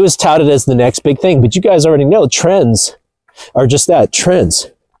 And it was touted as the next big thing. But you guys already know trends are just that, trends.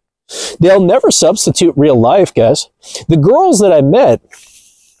 They'll never substitute real life, guys. The girls that I met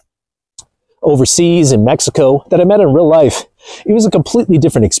overseas in Mexico, that I met in real life, it was a completely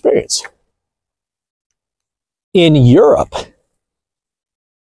different experience. In Europe,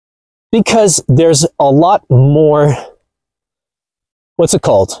 because there's a lot more, what's it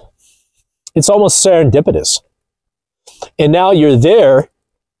called? It's almost serendipitous. And now you're there,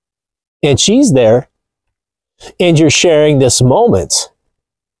 and she's there, and you're sharing this moment.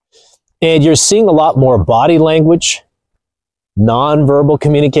 And you're seeing a lot more body language, nonverbal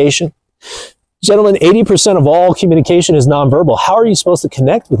communication. Gentlemen, 80% of all communication is nonverbal. How are you supposed to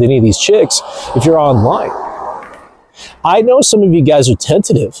connect with any of these chicks if you're online? I know some of you guys are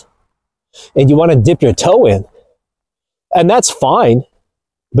tentative, and you want to dip your toe in. And that's fine.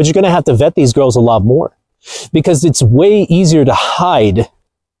 But you're going to have to vet these girls a lot more because it's way easier to hide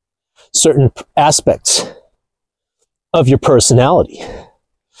certain aspects of your personality.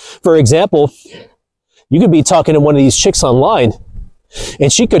 For example, you could be talking to one of these chicks online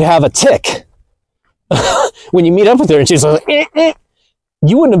and she could have a tick when you meet up with her and she's like,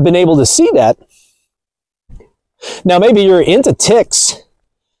 You wouldn't have been able to see that. Now, maybe you're into ticks,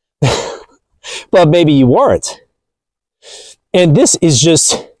 but maybe you weren't. And this is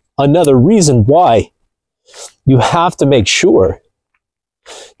just another reason why you have to make sure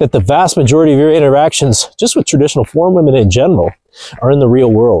that the vast majority of your interactions, just with traditional form women in general, are in the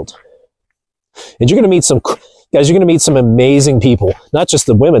real world. And you're going to meet some, guys, you're going to meet some amazing people. Not just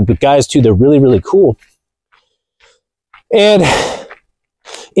the women, but guys too. They're really, really cool. And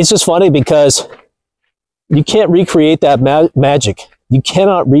it's just funny because you can't recreate that magic. You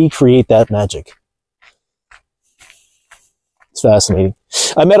cannot recreate that magic. It's fascinating.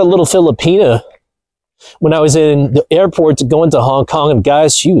 I met a little Filipina when I was in the airport going to Hong Kong, and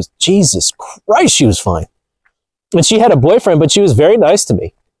guys, she was, Jesus Christ, she was fine. And she had a boyfriend, but she was very nice to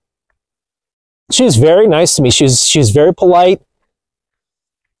me. She was very nice to me. She was very polite,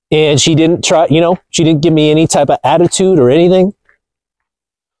 and she didn't try, you know, she didn't give me any type of attitude or anything.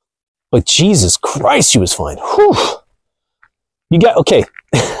 But Jesus Christ, she was fine. Whew. You got, okay.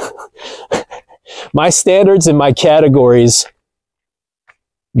 My standards and my categories,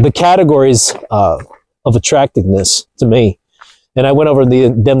 the categories of attractiveness to me, and I went over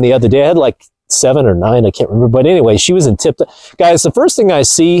them the other day. I had like 7 or 9, I can't remember. But anyway, she was in tip-top. Guys, the first thing I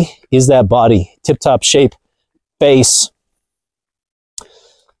see is that body, tip-top shape, face,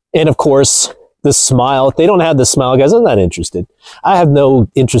 and of course, the smile. If they don't have the smile, guys, I'm not interested. I have no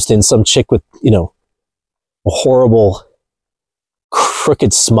interest in some chick with, you know, a horrible,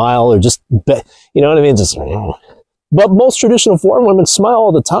 crooked smile or just, you know what I mean? Just, but most traditional foreign women smile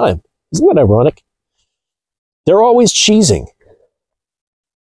all the time. Isn't that ironic? They're always cheesing.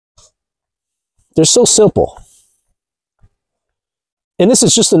 They're so simple. And this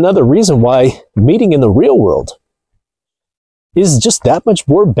is just another reason why meeting in the real world is just that much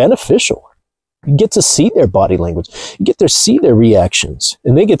more beneficial. You get to see their body language. You get to see their reactions,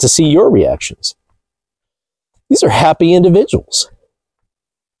 and they get to see your reactions. These are happy individuals.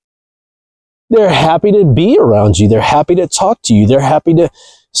 They're happy to be around you. They're happy to talk to you. They're happy to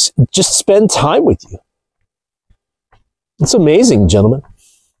just spend time with you. It's amazing, gentlemen.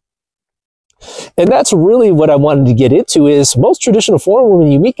 And that's really what I wanted to get into is most traditional foreign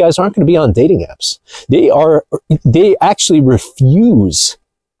women you meet, guys, aren't going to be on dating apps. They actually refuse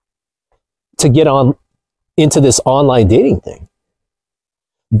to get on into this online dating thing.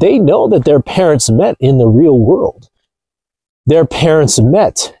 They know that their parents met in the real world. Their parents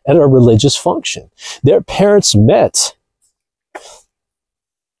met at a religious function. Their parents met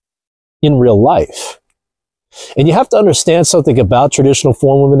in real life. And you have to understand something about traditional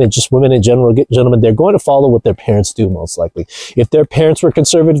foreign women and just women in general, gentlemen. They're going to follow what their parents do, most likely. If their parents were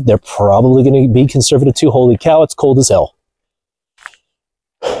conservative, they're probably going to be conservative too. Holy cow, it's cold as hell.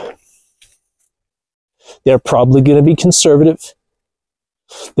 They're probably going to be conservative.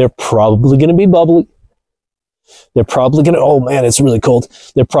 They're probably going to be bubbly. They're probably going to, oh man, it's really cold.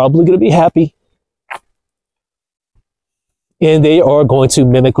 They're probably going to be happy. And they are going to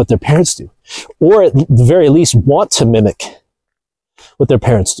mimic what their parents do. Or at the very least want to mimic what their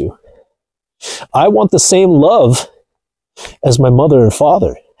parents do. I want the same love as my mother and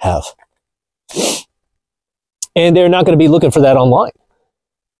father have. And they're not going to be looking for that online.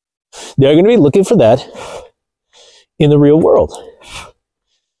 They're going to be looking for that in the real world.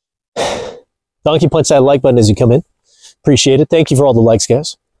 Donkey punch that like button as you come in. Appreciate it. Thank you for all the likes,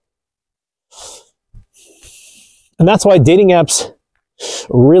 guys. And that's why dating apps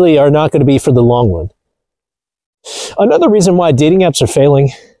really are not going to be for the long run. Another reason why dating apps are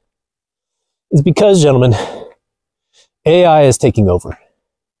failing is because, gentlemen, AI is taking over.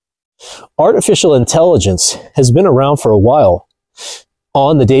 Artificial intelligence has been around for a while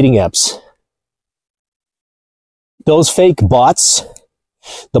on the dating apps. Those fake bots,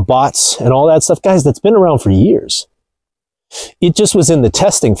 the bots and all that stuff, guys, that's been around for years. It just was in the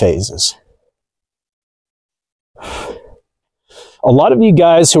testing phases. A lot of you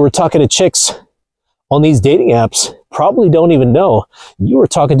guys who are talking to chicks on these dating apps probably don't even know you were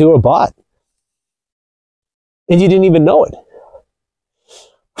talking to a bot. And you didn't even know it.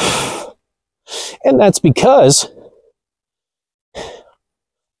 And that's because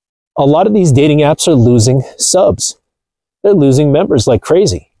a lot of these dating apps are losing subs. They're losing members like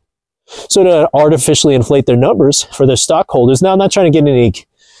crazy. So to artificially inflate their numbers for their stockholders, now I'm not trying to get into any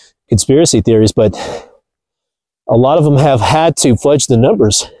conspiracy theories, but a lot of them have had to fudge the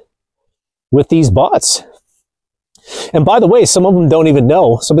numbers with these bots. And by the way, some of them don't even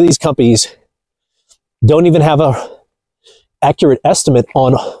know. Some of these companies don't even have an accurate estimate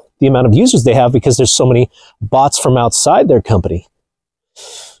on the amount of users they have because there's so many bots from outside their company,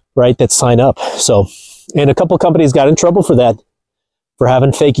 right, that sign up. So, and a couple of companies got in trouble for that, for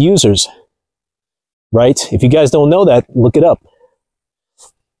having fake users, right? If you guys don't know that, look it up.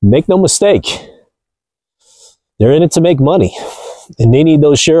 Make no mistake. They're in it to make money, and they need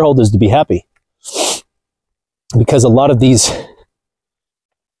those shareholders to be happy because a lot of these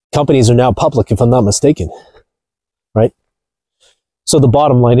companies are now public, if I'm not mistaken, right? So the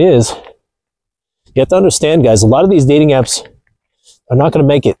bottom line is, you have to understand, guys, a lot of these dating apps are not going to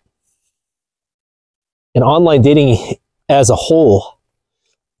make it. And online dating as a whole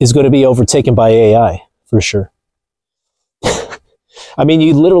is going to be overtaken by AI, for sure. I mean,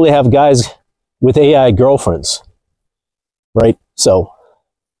 you literally have guys with AI girlfriends, right? So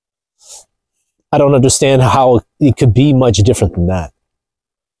I don't understand how it could be much different than that.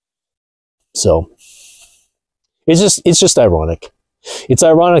 So it's just ironic. It's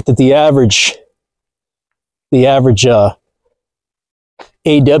ironic that the average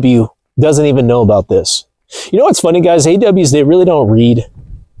AW doesn't even know about this. You know what's funny, guys? AWs, they really don't read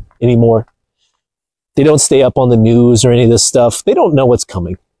anymore. They don't stay up on the news or any of this stuff. They don't know what's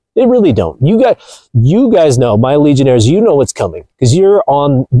coming. They really don't. You guys know, my Legionnaires, you know what's coming because you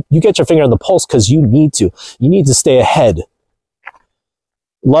get your finger on the pulse because you need to. You need to stay ahead.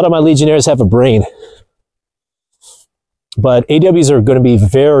 A lot of my Legionnaires have a brain. But AWs are going to be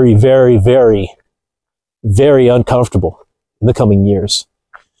very, very, very, very uncomfortable in the coming years.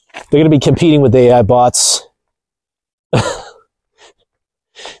 They're going to be competing with AI bots. They're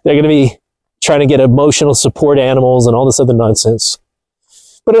going to be trying to get emotional support animals and all this other nonsense.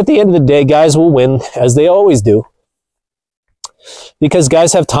 But at the end of the day, guys will win, as they always do. Because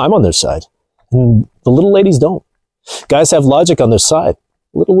guys have time on their side. And the little ladies don't. Guys have logic on their side.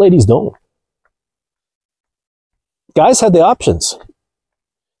 Little ladies don't. Guys have the options.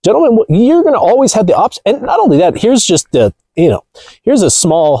 Gentlemen, you're going to always have the option. And not only that, here's just the, here's a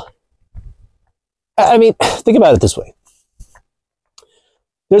small, I mean, think about it this way.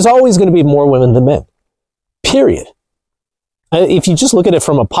 There's always going to be more women than men. Period. If you just look at it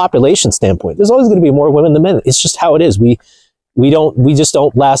from a population standpoint, there's always going to be more women than men. It's just how it is. We just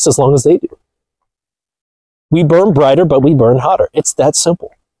don't last as long as they do. We burn brighter, but we burn hotter. It's that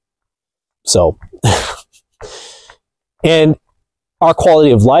simple. So, and our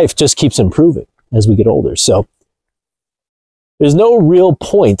quality of life just keeps improving as we get older. So there's no real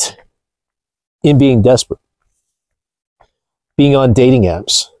point in being desperate, being on dating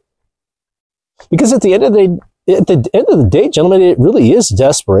apps. Because at the end of the day, gentlemen, it really is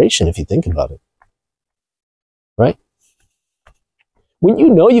desperation if you think about it. Right? When you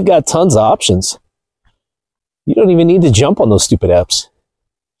know you've got tons of options, you don't even need to jump on those stupid apps.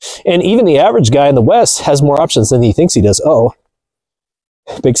 And even the average guy in the West has more options than he thinks he does. Oh,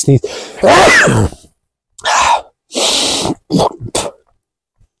 big sneeze.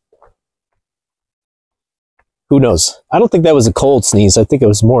 Who knows? I don't think that was a cold sneeze. I think it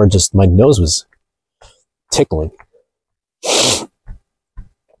was more just my nose was tickling.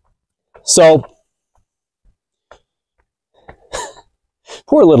 So,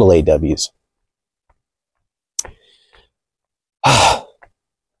 poor little AWs.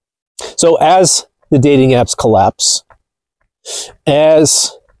 So as the dating apps collapse,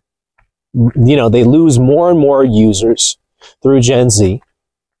 as they lose more and more users through Gen Z.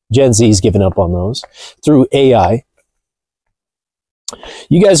 Gen Z's given up on those. Through AI.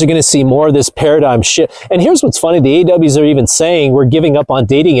 You guys are going to see more of this paradigm shift. And here's what's funny. The AWs are even saying we're giving up on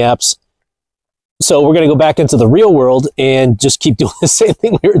dating apps. So we're going to go back into the real world and just keep doing the same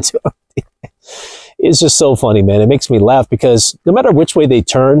thing we were doing. It's just so funny, man. It makes me laugh because no matter which way they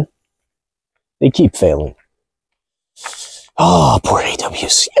turn, they keep failing. Oh, poor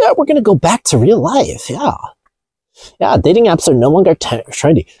AWs. Yeah, we're going to go back to real life. Yeah. Yeah, dating apps are no longer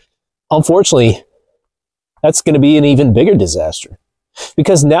trendy. Unfortunately, that's going to be an even bigger disaster.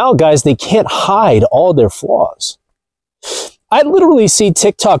 Because now, guys, they can't hide all their flaws. I literally see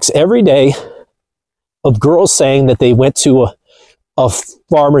TikToks every day of girls saying that they went to a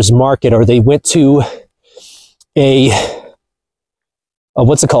farmer's market or they went to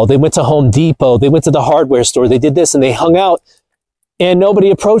what's it called? They went to Home Depot. They went to the hardware store. They did this and they hung out and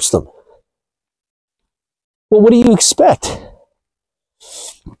nobody approached them. Well, what do you expect?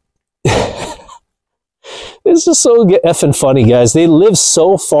 It's just so effing funny, guys. They live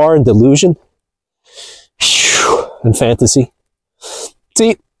so far in delusion and fantasy.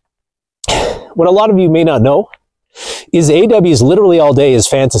 See, what a lot of you may not know is AWs literally all day is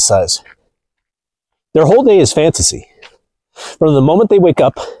fantasize. Their whole day is fantasy. From the moment they wake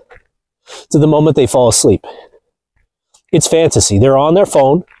up to the moment they fall asleep. It's fantasy. They're on their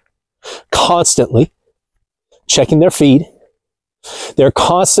phone constantly, checking their feed. They're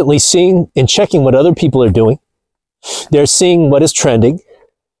constantly seeing and checking what other people are doing. They're seeing what is trending.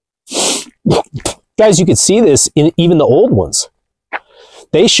 Guys, you can see this in even the old ones.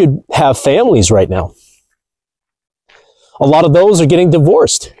 They should have families right now. A lot of those are getting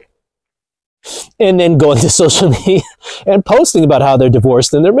divorced. And then going to social media and posting about how they're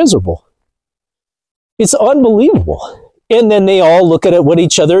divorced and they're miserable. It's unbelievable. And then they all look at what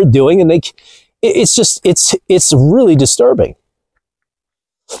each other are doing and it's really disturbing.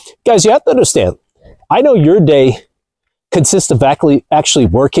 Guys, you have to understand, I know your day consists of actually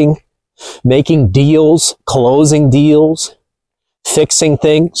working, making deals, closing deals, fixing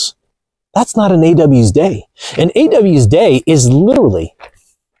things. That's not an AW's day. An AW's day is literally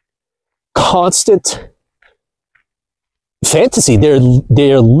constant fantasy. They're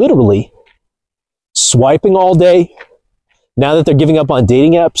literally swiping all day. Now that they're giving up on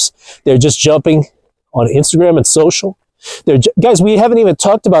dating apps, they're just jumping on Instagram and social. Guys, we haven't even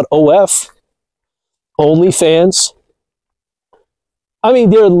talked about OF, OnlyFans. I mean,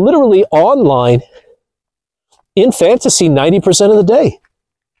 they're literally online in fantasy 90% of the day.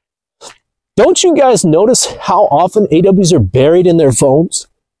 Don't you guys notice how often AWs are buried in their phones?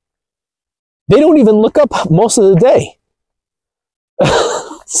 They don't even look up most of the day.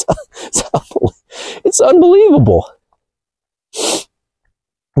 It's unbelievable.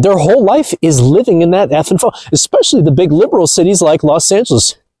 Their whole life is living in that effing phone, especially the big liberal cities like Los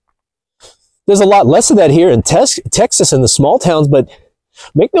Angeles. There's a lot less of that here in Texas and the small towns, but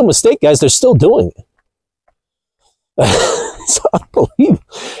make no mistake, guys, they're still doing it. It's unbelievable.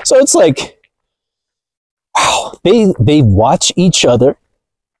 So it's like, wow, they watch each other.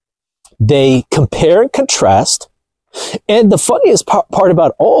 They compare and contrast. And the funniest part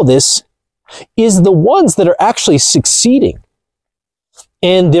about all this is the ones that are actually succeeding.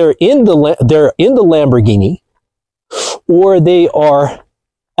 And they're in the Lamborghini, or they are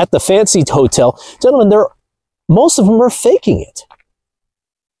at the fancy hotel. Gentlemen, most of them are faking it.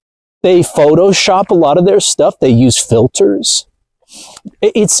 They Photoshop a lot of their stuff. They use filters.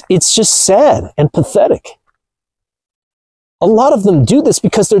 It's just sad and pathetic. A lot of them do this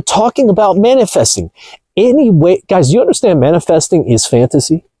because they're talking about manifesting. Anyway, guys, you understand manifesting is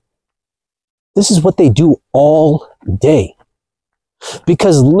fantasy? This is what they do all day.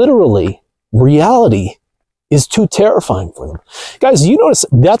 Because literally, reality is too terrifying for them. Guys, you notice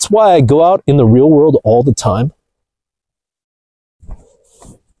that's why I go out in the real world all the time.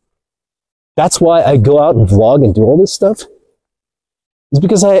 That's why I go out and vlog and do all this stuff. It's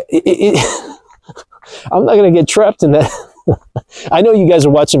because I'm not going to get trapped in that. I know you guys are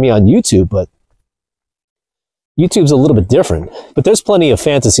watching me on YouTube, but YouTube's a little bit different. But there's plenty of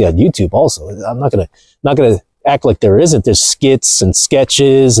fantasy on YouTube also. I'm not gonna act like there isn't. There's skits and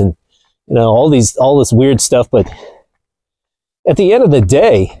sketches and all this weird stuff. But at the end of the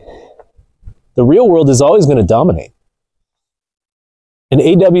day, the real world is always going to dominate. And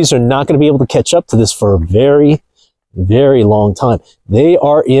AWs are not going to be able to catch up to this for a very, very long time. They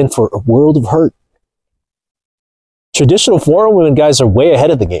are in for a world of hurt. Traditional foreign women guys are way ahead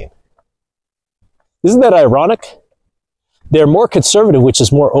of the game. Isn't that ironic? They're more conservative, which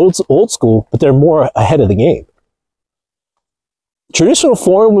is more old school, but they're more ahead of the game. Traditional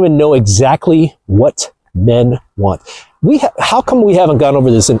foreign women know exactly what men want. How come we haven't gone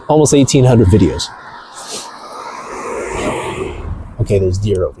over this in almost 1,800 videos? Okay, there's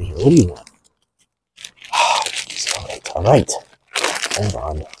deer over here. What do you want? All right. Hold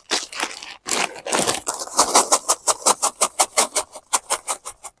on.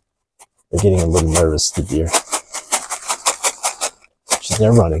 They're getting a little nervous, the deer.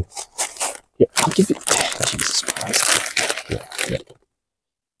 They're running. Here, I'll give you. Jesus Christ. Here.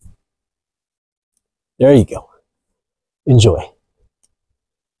 There you go. Enjoy.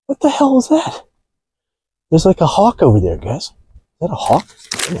 What the hell is that? There's like a hawk over there, guys. Is that a hawk?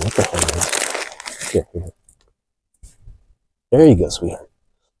 I don't know what the hell it is. Here. There you go, sweetheart.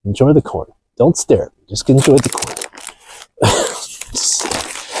 Enjoy the corn. Don't stare at me. Just enjoy the corn.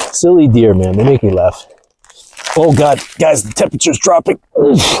 Silly deer, man. They make me laugh. Oh, God. Guys, the temperature's dropping.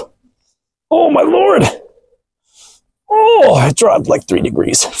 Oof. Oh, my Lord. Oh, it dropped like 3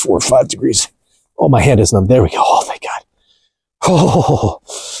 degrees, 4 or 5 degrees. Oh, my hand is numb. There we go. Oh, thank God. Oh.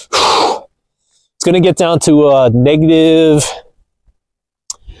 It's going to get down to negative.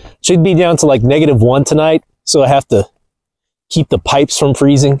 Should be down to like -1 tonight. So I have to keep the pipes from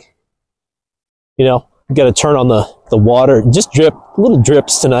freezing. You got to turn on the water. Just drip, little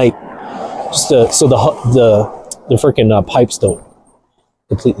drips tonight. Just so the freaking pipes don't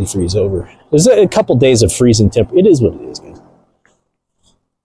completely freeze over. There's a couple days of freezing temp. It is what it is, guys.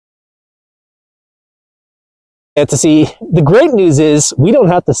 Fantasy. The great news is we don't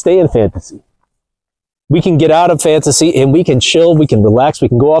have to stay in fantasy. We can get out of fantasy and we can chill, we can relax, we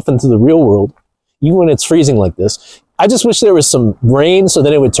can go off into the real world, even when it's freezing like this. I just wish there was some rain so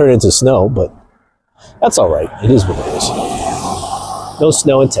then it would turn into snow, but that's all right. It is what it is. No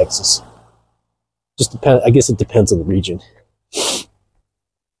snow in Texas. Just depend. I guess it depends on the region.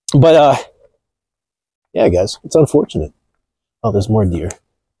 But yeah, guys, it's unfortunate. Oh, there's more deer. What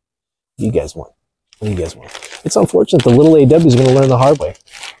do you guys want? What do you guys want? It's unfortunate the little AW is going to learn the hard way.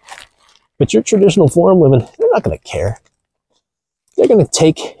 But your traditional foreign women, they're not going to care. They're going to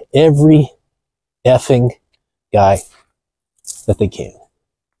take every effing guy that they can.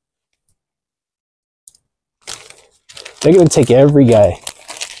 They're going to take every guy.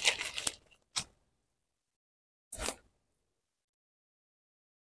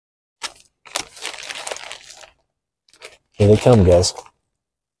 Here they come, guys.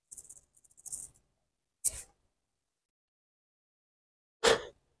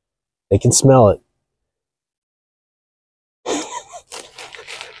 They can smell it.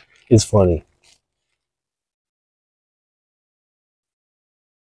 is funny.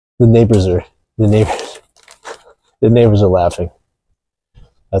 The neighbors are laughing.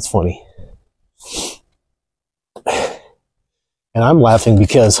 That's funny. And I'm laughing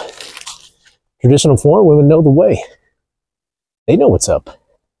because traditional foreign women know the way. They know what's up.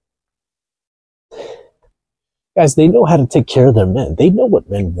 Guys, they know how to take care of their men. They know what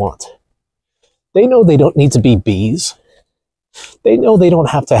men want. They know they don't need to be bees. They know they don't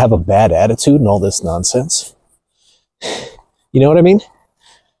have to have a bad attitude and all this nonsense. You know what I mean?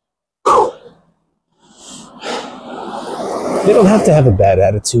 Whew. They don't have to have a bad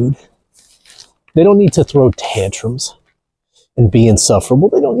attitude. They don't need to throw tantrums and be insufferable.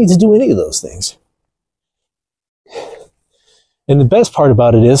 They don't need to do any of those things. And the best part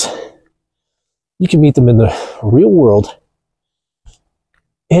about it is you can meet them in the real world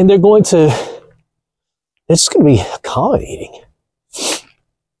and they're just going to be accommodating.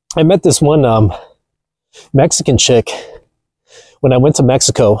 I met this one Mexican chick when I went to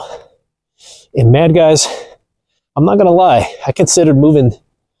Mexico. And man, guys, I'm not going to lie. I considered moving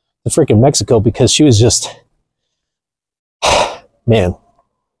to freaking Mexico because she was just, man,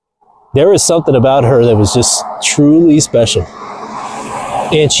 there was something about her that was just truly special.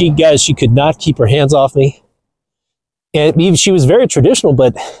 And she could not keep her hands off me. And she was very traditional,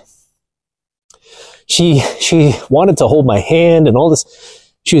 but she wanted to hold my hand and all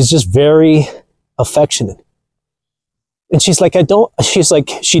this. She was just very affectionate. And she's like,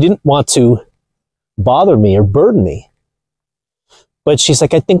 she didn't want to bother me or burden me. But she's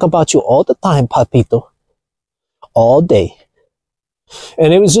like, I think about you all the time, Papito. All day.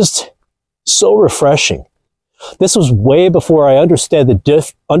 And it was just so refreshing. This was way before I understood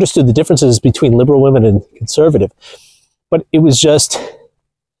the differences between liberal women and conservative. But it was just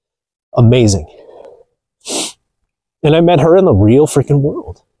amazing. And I met her in the real freaking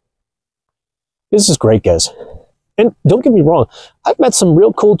world. This is great, guys. And don't get me wrong, I've met some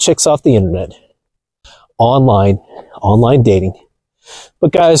real cool chicks off the internet. Online dating.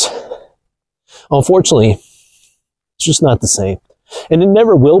 But guys, unfortunately, it's just not the same. And it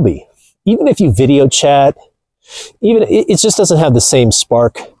never will be. Even if you video chat, it just doesn't have the same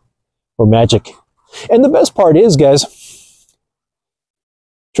spark or magic. And the best part is, guys,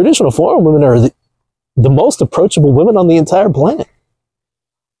 traditional foreign women are the most approachable women on the entire planet.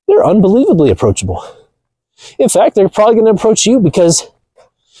 They're unbelievably approachable. In fact, they're probably going to approach you because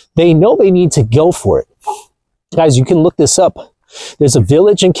they know they need to go for it. Guys, you can look this up. There's a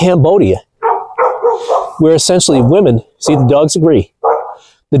village in Cambodia where essentially women, see, the dogs agree,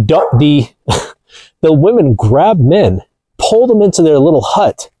 the women grab men, pull them into their little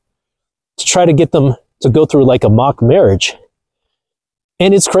hut to try to get them to go through like a mock marriage.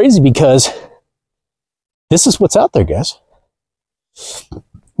 And it's crazy because this is what's out there, guys.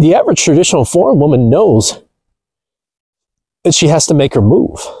 The average traditional foreign woman knows that she has to make her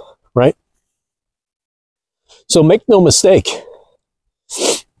move, right? So make no mistake.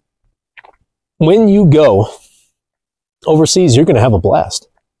 When you go overseas, you're going to have a blast.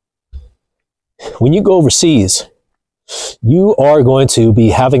 When you go overseas, you are going to be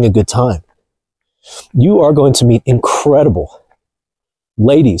having a good time. You are going to meet incredible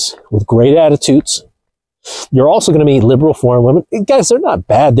ladies with great attitudes. You're also going to meet liberal foreign women. Guys, they're not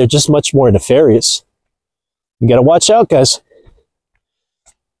bad. They're just much more nefarious. You got to watch out, guys.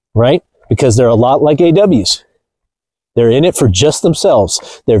 Right? Because they're a lot like AWs. They're in it for just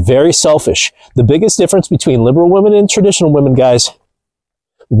themselves. They're very selfish. The biggest difference between liberal women and traditional women, guys,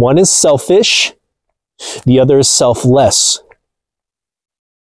 one is selfish, the other is selfless.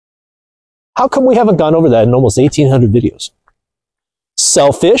 How come we haven't gone over that in almost 1,800 videos?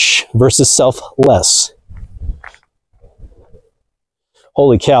 Selfish versus selfless.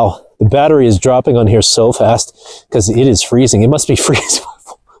 Holy cow, the battery is dropping on here so fast because it is freezing. It must be freezing.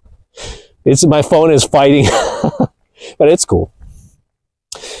 My phone is fighting, but it's cool.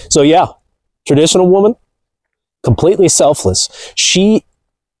 So yeah, traditional woman, completely selfless. She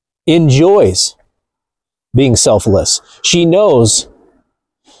enjoys being selfless. She knows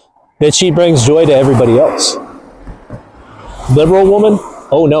that she brings joy to everybody else. Liberal woman,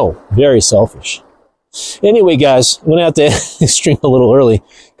 oh no, very selfish. Anyway, guys, I'm gonna have to stream a little early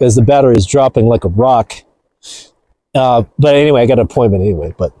because the battery is dropping like a rock. But anyway, I got an appointment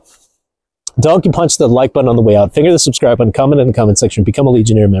anyway. But donkey punch the like button on the way out. Finger the subscribe button. Comment in the comment section. Become a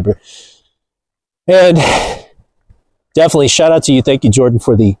Legionnaire member. And definitely shout out to you. Thank you, Jordan,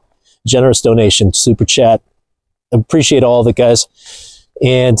 for the generous donation. Super chat. Appreciate all of it, guys.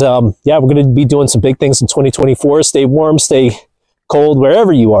 And yeah, we're going to be doing some big things in 2024. Stay warm, stay cold,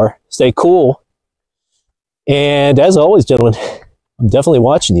 wherever you are. Stay cool. And as always, gentlemen, I'm definitely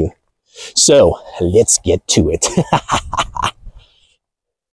watching you. So let's get to it.